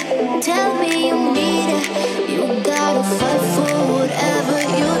feel it, tell me you need it. You gotta fight for whatever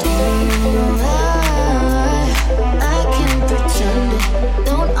you do. I can't pretend it,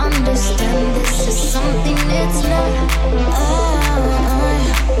 don't understand. This is something that's not.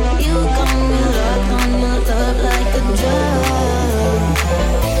 You got me locked on your love like a drug.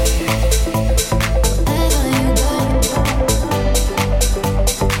 Wherever you go,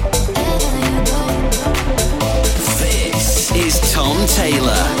 wherever you go. This is Tom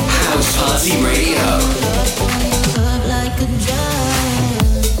Taylor, House Party Radio. Love like a drug.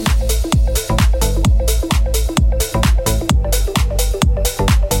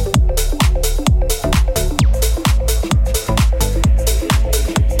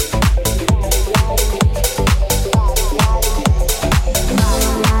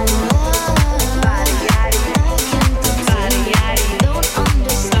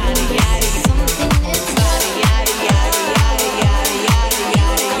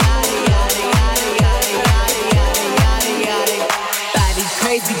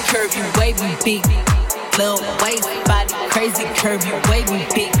 Curvy, wavy,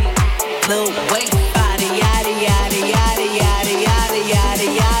 big, little waist, body, yada, yada, yada, yada, yada, yada,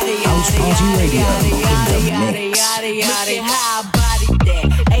 yada, House Party Radio in the mix. Look at how I bodied that,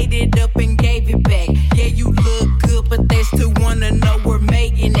 ate it up and gave it back. Yeah, you look good, but they still wanna know where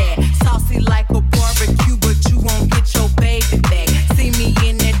Megan at. Saucy like a barbecue, but you won't get your baby back. See me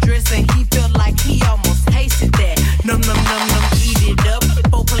in that dress and he felt like he almost tasted that. Num, num, num, num, eat it up.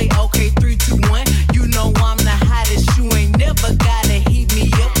 4 play, okay, 3, 2, 1. You know I'm the hottest, you ain't never gotta heat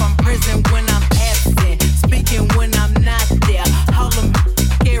me up. I'm present when I'm absent, speaking when I'm not there. Call them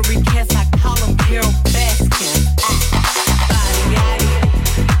scary cats, I call them Carol Baskin. Body yaddy,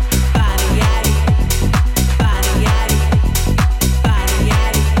 body yaddy, body yaddy, body yaddy, body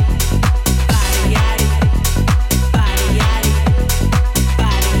yaddy, body yaddy,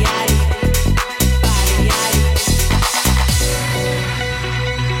 body yaddy, body yaddy.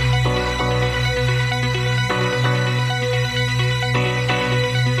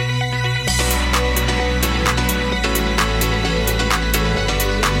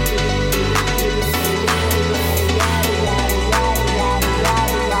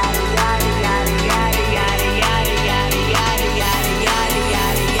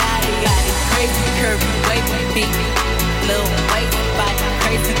 Crazy curvy wavy beat, little waist body.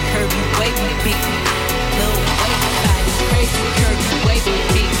 Crazy curvy wavy beat, little waist body. Crazy curvy wavy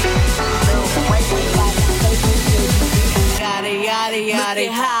beat, little waist body. Crazy curvy beat. Yada yada yada. Look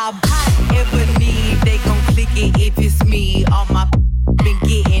at how hot ever need. They gon' click it if it's me. All my been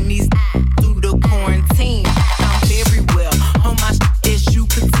getting these through the quarantine. I'm very well on my as you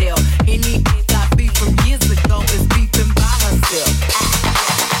could tell. Any I beat from years ago is beefing by herself.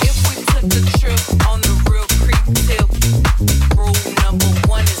 If we took a trip on the real creep tip, rule number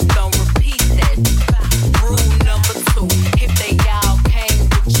 1 is don't repeat that. Rule number 2, if they all came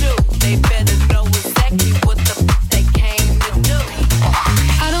with you, they better know exactly what the they came to do.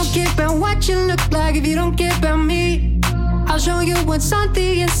 I don't care about what you look like if you don't care about me. I'll show you what's on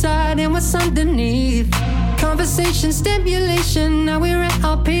the inside and what's underneath. Conversation, stimulation, now we're at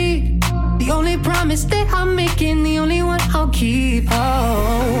our peak. The only promise that I'm making, the only one I'll keep.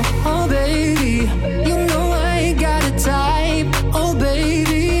 Oh, oh baby, you know I ain't got a type. Oh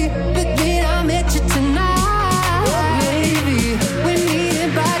baby, but then I met you tonight. Oh baby, we need a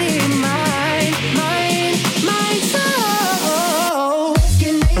body and mind, mind, mind. So let's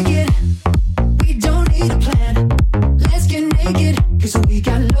get naked. We don't need a plan. Let's get naked, 'cause we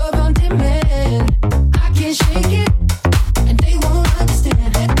got love on demand. I can't shake it, and they won't understand.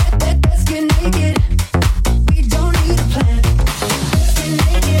 Let's get naked. We don't need a plan. Let's get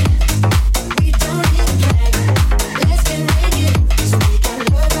naked. We don't need a plan. Let's get naked, 'cause we got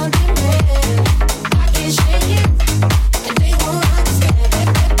love on demand. I can't shake it, and they won't understand.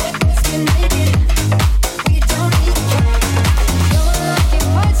 Let's get naked. We don't need a plan. You're looking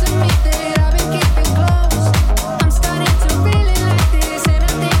parts of me that I've been keeping close. I'm starting to really like this, and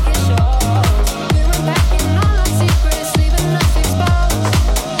I think it shows. We're unpacking all our secrets, leaving us exposed.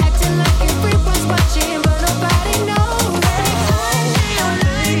 Acting like everyone's watching, but nobody knows. Anytime, day or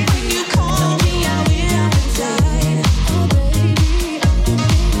night, when you call me, I will reply. Oh baby,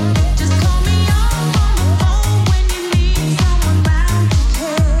 just call me up on the phone when you need someone round to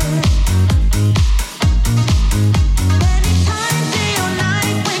turn. Anytime, day or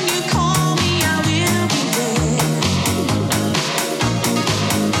night, when you call me, I will be there.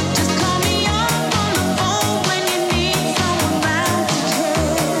 Just call me up on the phone when you need someone round to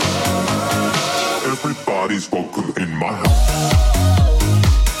turn. Everybody's welcome in my house.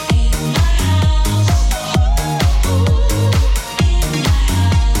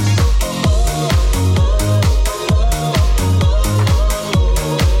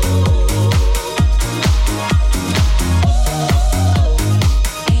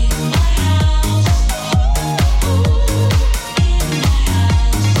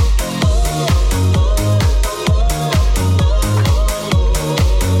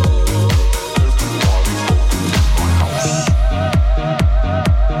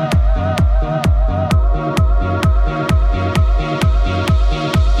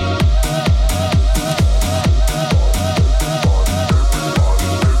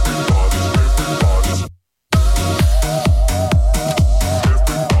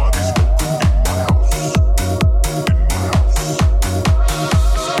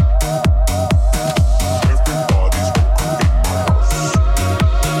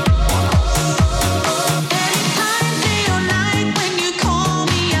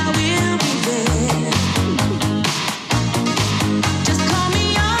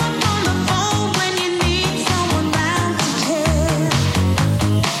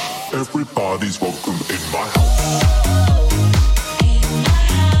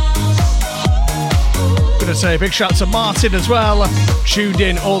 say a big shout to Martin as well, tuned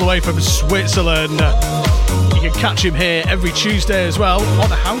in all the way from Switzerland. You can catch him here every Tuesday as well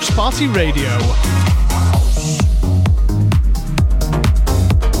on House Party Radio.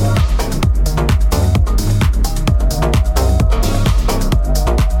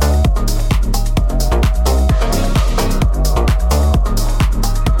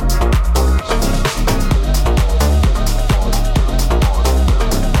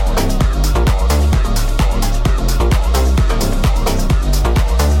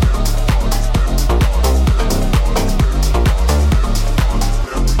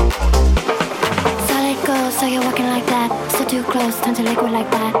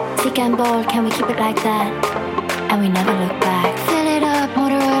 Can we keep it like that? And we never look back. Fill it up,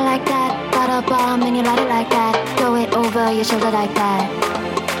 motor oil like that. Bottle bomb and you light it like that. Throw it over your shoulder like that.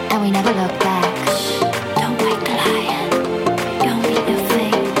 And we never look back. Don't wake the lion. Don't meet your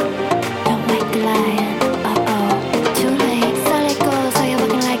fate. Don't wake the lion. Uh-oh, too late. So let go, so you're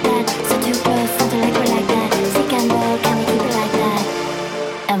walking like that. So too close, something like we're like that. Sick and low, can we keep it like that?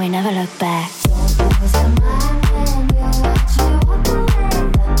 And we never look back.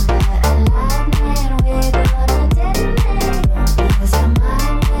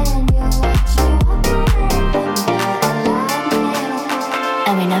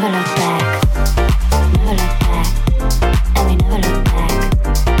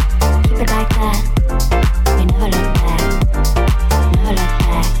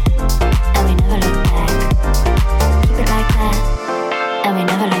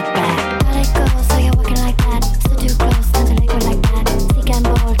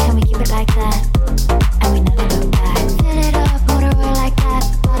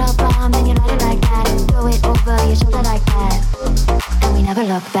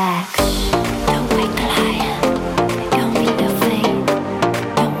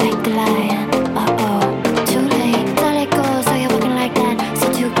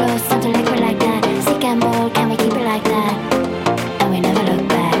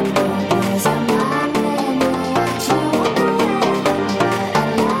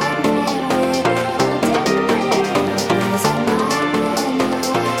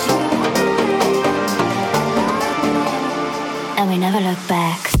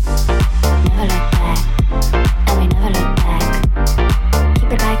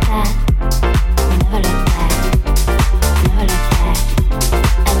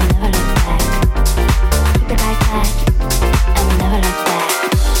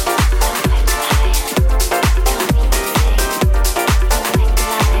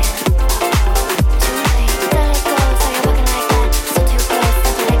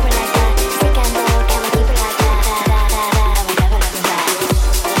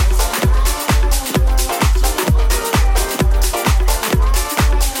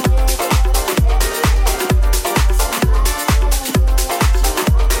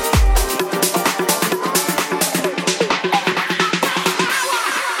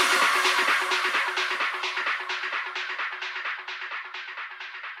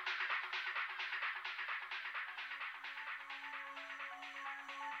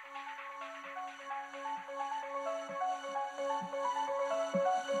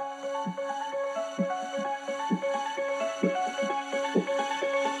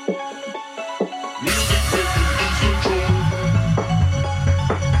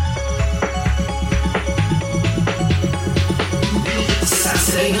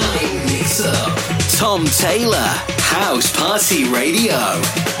 Tom Taylor, House Party Radio.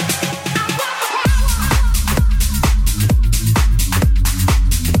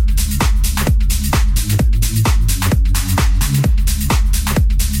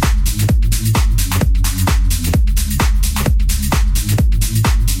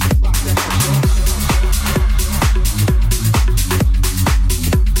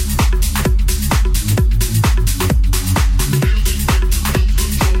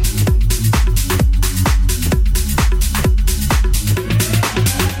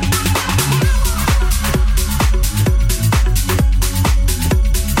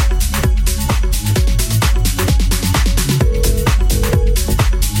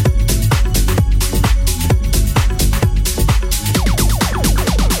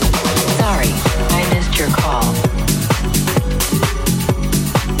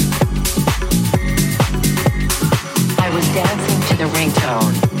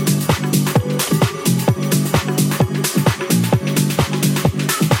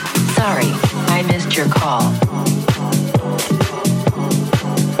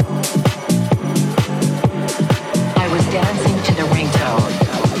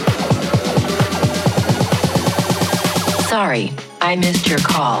 Sorry, I missed your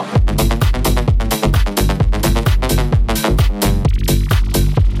call.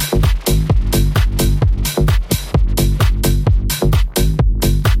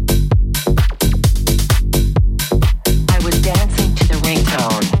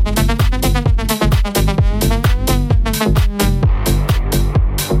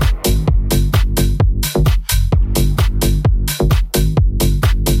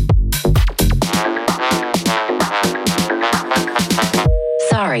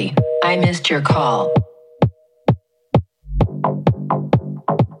 Sorry, I missed your call.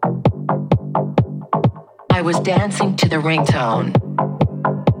 I was dancing to the ringtone.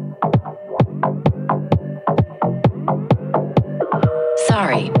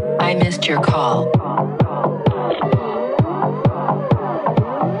 Sorry, I missed your call.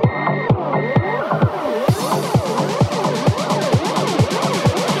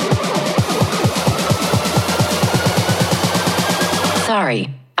 Sorry,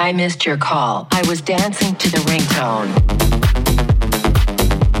 I missed your call. I was dancing to the ringtone.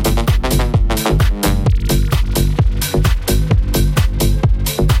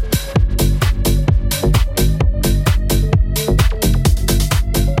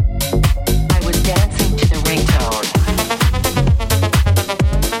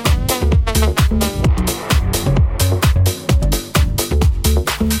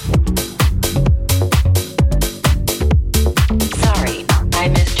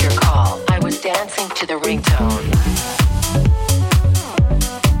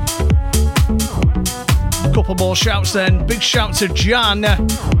 Shouts then. Big shout to Jan.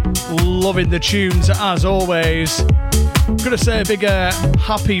 Loving the tunes as always. Gonna say a big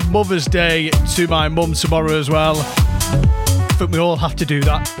happy Mother's Day to my mum tomorrow as well. I think we all have to do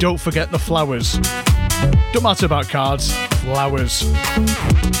that. Don't forget the flowers. Don't matter about cards, flowers.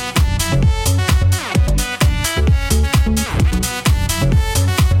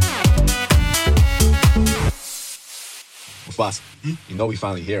 Boss, you know we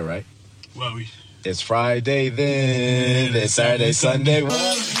finally here, right? Well, it's Friday then, it's Saturday, Sunday.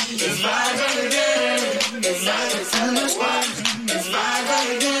 It's Friday again, it's Saturday, Sunday. It's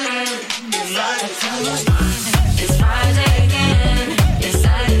Friday again, it's Saturday, Sunday. It's Friday again, it's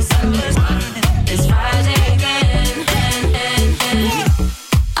Saturday, Sunday. It's Friday again,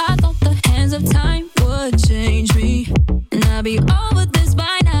 I thought the hands of time would change me, and I'd be over this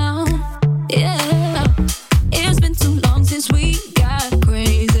by now. Yeah, it's been too long since we got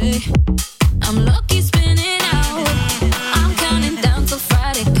crazy. I'm lucky spinning out. I'm counting down till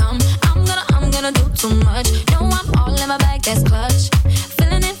Friday come. I'm gonna do too much. No, I'm all in my bag, that's clutch.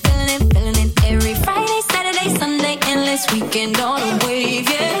 Feeling it, feeling it, feeling it. Every Friday, Saturday, Sunday, endless weekend on a wave,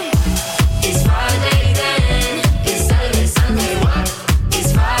 yeah. It's Friday then, it's Saturday, Sunday.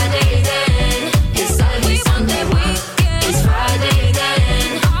 It's Friday then, it's Saturday, Sunday. It's Friday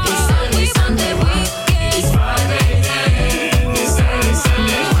then, it's Saturday, Sunday. It's Friday then, it's Saturday,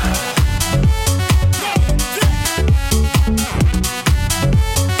 Sunday.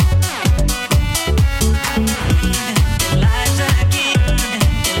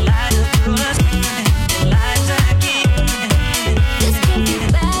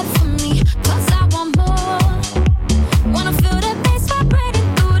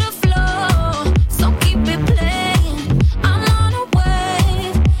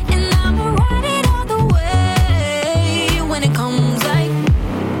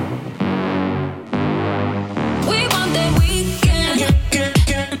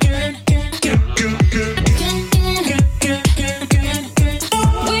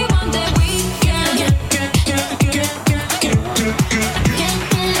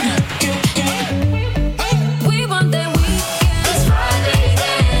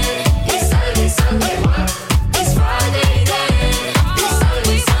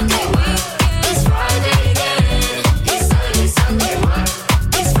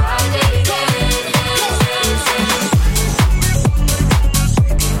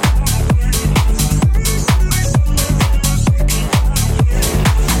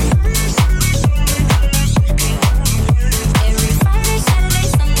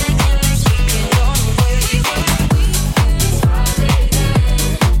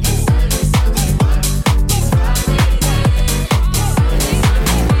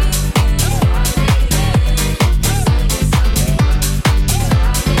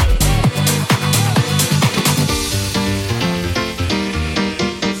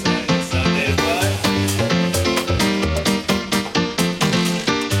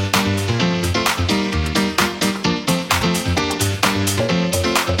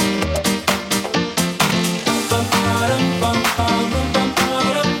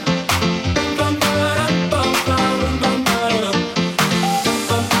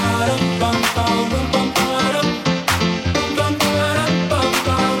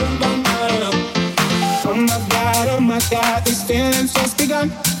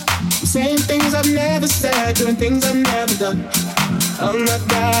 Doing things I've never done. Oh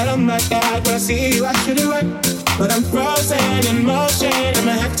my God, when I see you I should have run. But I'm frozen in motion and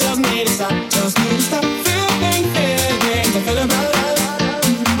my head tells me to stop. Tells me to stop feeling things I feel about love.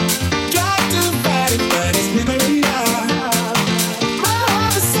 Try to fight it but it's never enough. My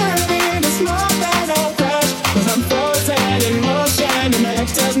heart is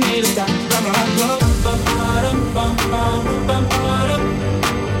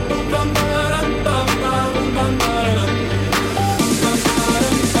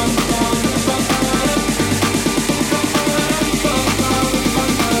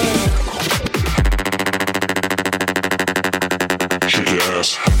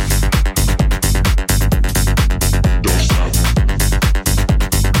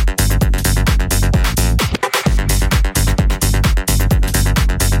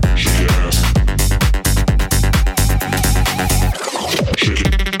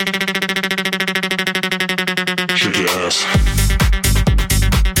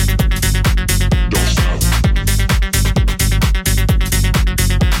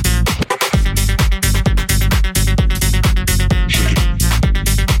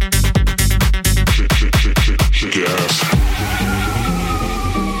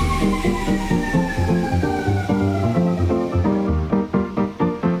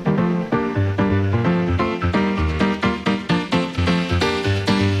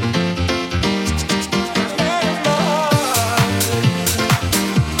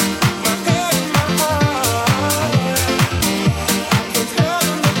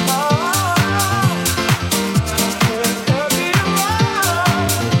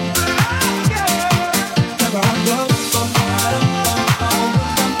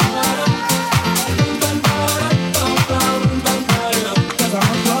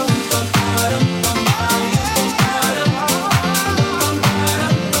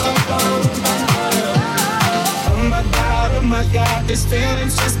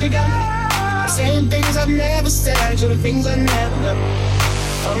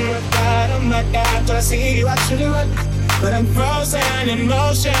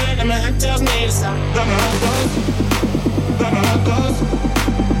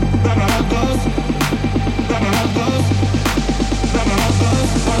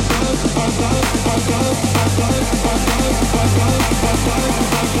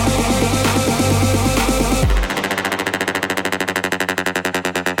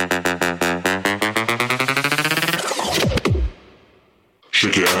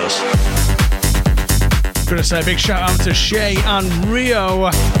A big shout out to Shay and Rio.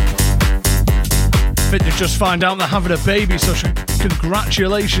 I think they've just found out they're having a baby, so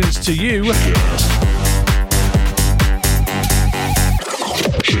congratulations to you.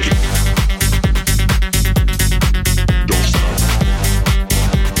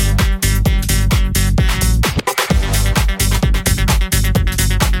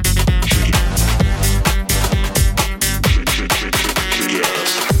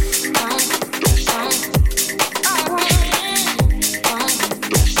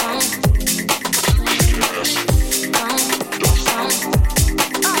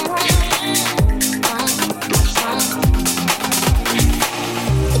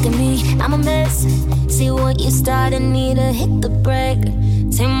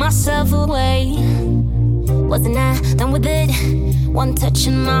 One touch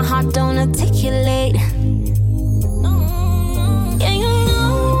and my heart don't articulate. Yeah, you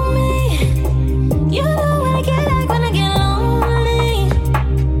know me. You know what I get like when I get lonely.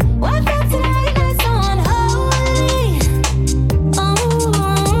 Woke up tonight, night so unholy. Oh,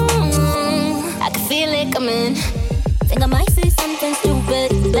 I can feel it coming. Think I might say something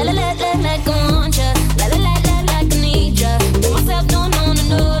stupid. La la la la like I want ya. La la la la like I need ya. Do myself no no no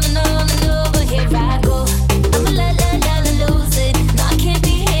no no no no. But here I go. I'ma la la la la lose it. No, I can't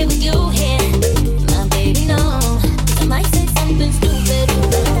be here with you here, my baby. No, I might say something stupid.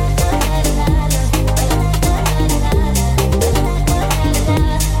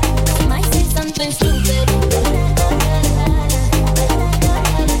 I might say something stupid.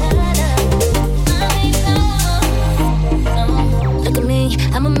 Look at me,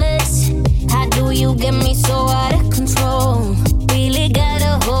 I'm a mess. How do you get me so out of control? Really got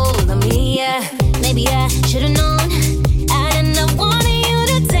a hold of me, yeah. Maybe I should've known. I end up wanting you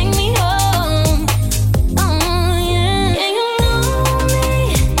to take me home. Oh yeah, yeah, you know me.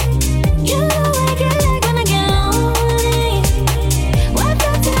 You know what I get like when I get lonely. Woke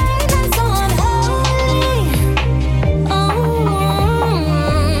up tonight, night so unholy. Oh,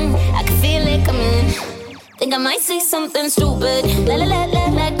 I can feel it coming. Think I might say something stupid. La la la la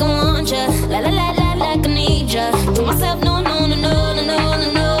like I want ya. La la la la like I need ya. To myself no no no no no no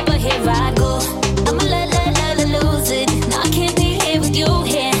no no. But here I go. I'ma la la la la lose it. No, I can't be here with you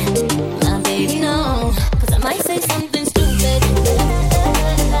here, my baby. No, 'cause I might say something stupid.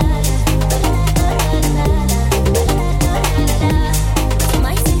 I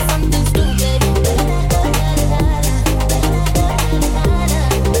might say something stupid.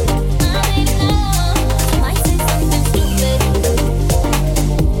 My baby, no.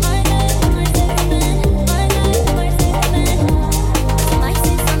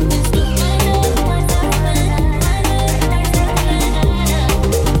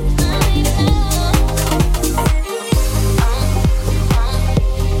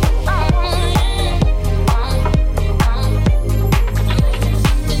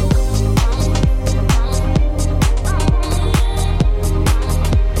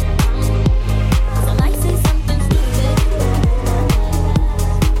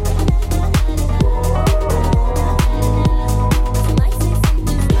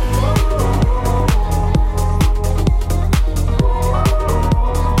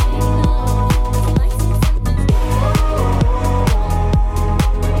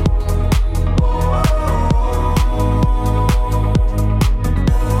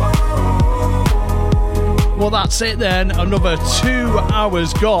 Well, that's it then. Another 2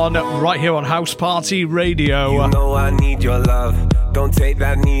 hours gone right here on House Party Radio. You know I need your love. Don't take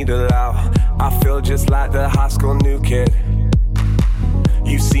that needle out. I feel just like the high school new kid.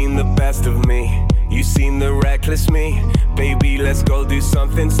 You've seen the best of me. You've seen the reckless me. Baby, let's go do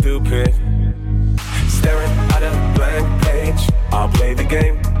something stupid. Staring at a blank page. I'll play the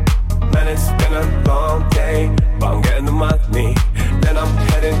game. Man, it's been a long day, but I'm getting the money. Then I'm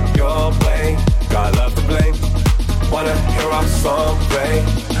heading your way. Got love to blame. Wanna hear our song play.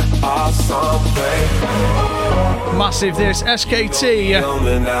 Our song play. Massive this, SKT.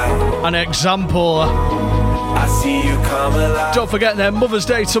 An example. I see you come alive. Don't forget their Mother's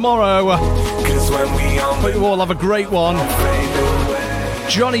Day tomorrow. Cause when we hope you all have a great one.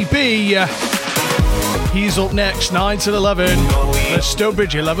 Johnny B. He's up next, 9 till 11. At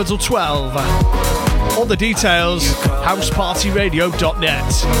Stonebridge, 11 till 12. All the details,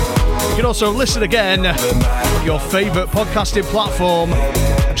 housepartyradio.net. You can also listen again on your favourite podcasting platform.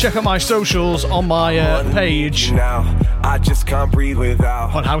 Check out my socials on my page I just can't breathe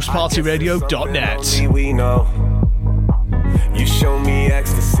without on housepartyradio.net. We know you show me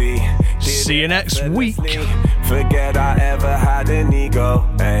ecstasy. See you next week. Forget I ever had an ego.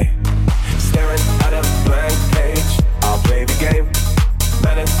 Hey. Staring at a blank page. I'll play the game.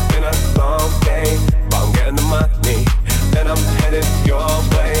 Man, it's been a long day, but I'm getting the money. Then I'm headed your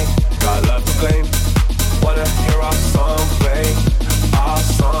way. Got love to blame. Wanna hear our song play. Our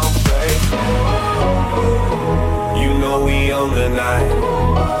song play. You know we own the night.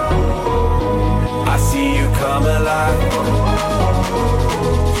 I see you come alive.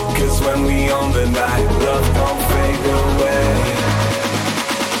 Cause when we own the night,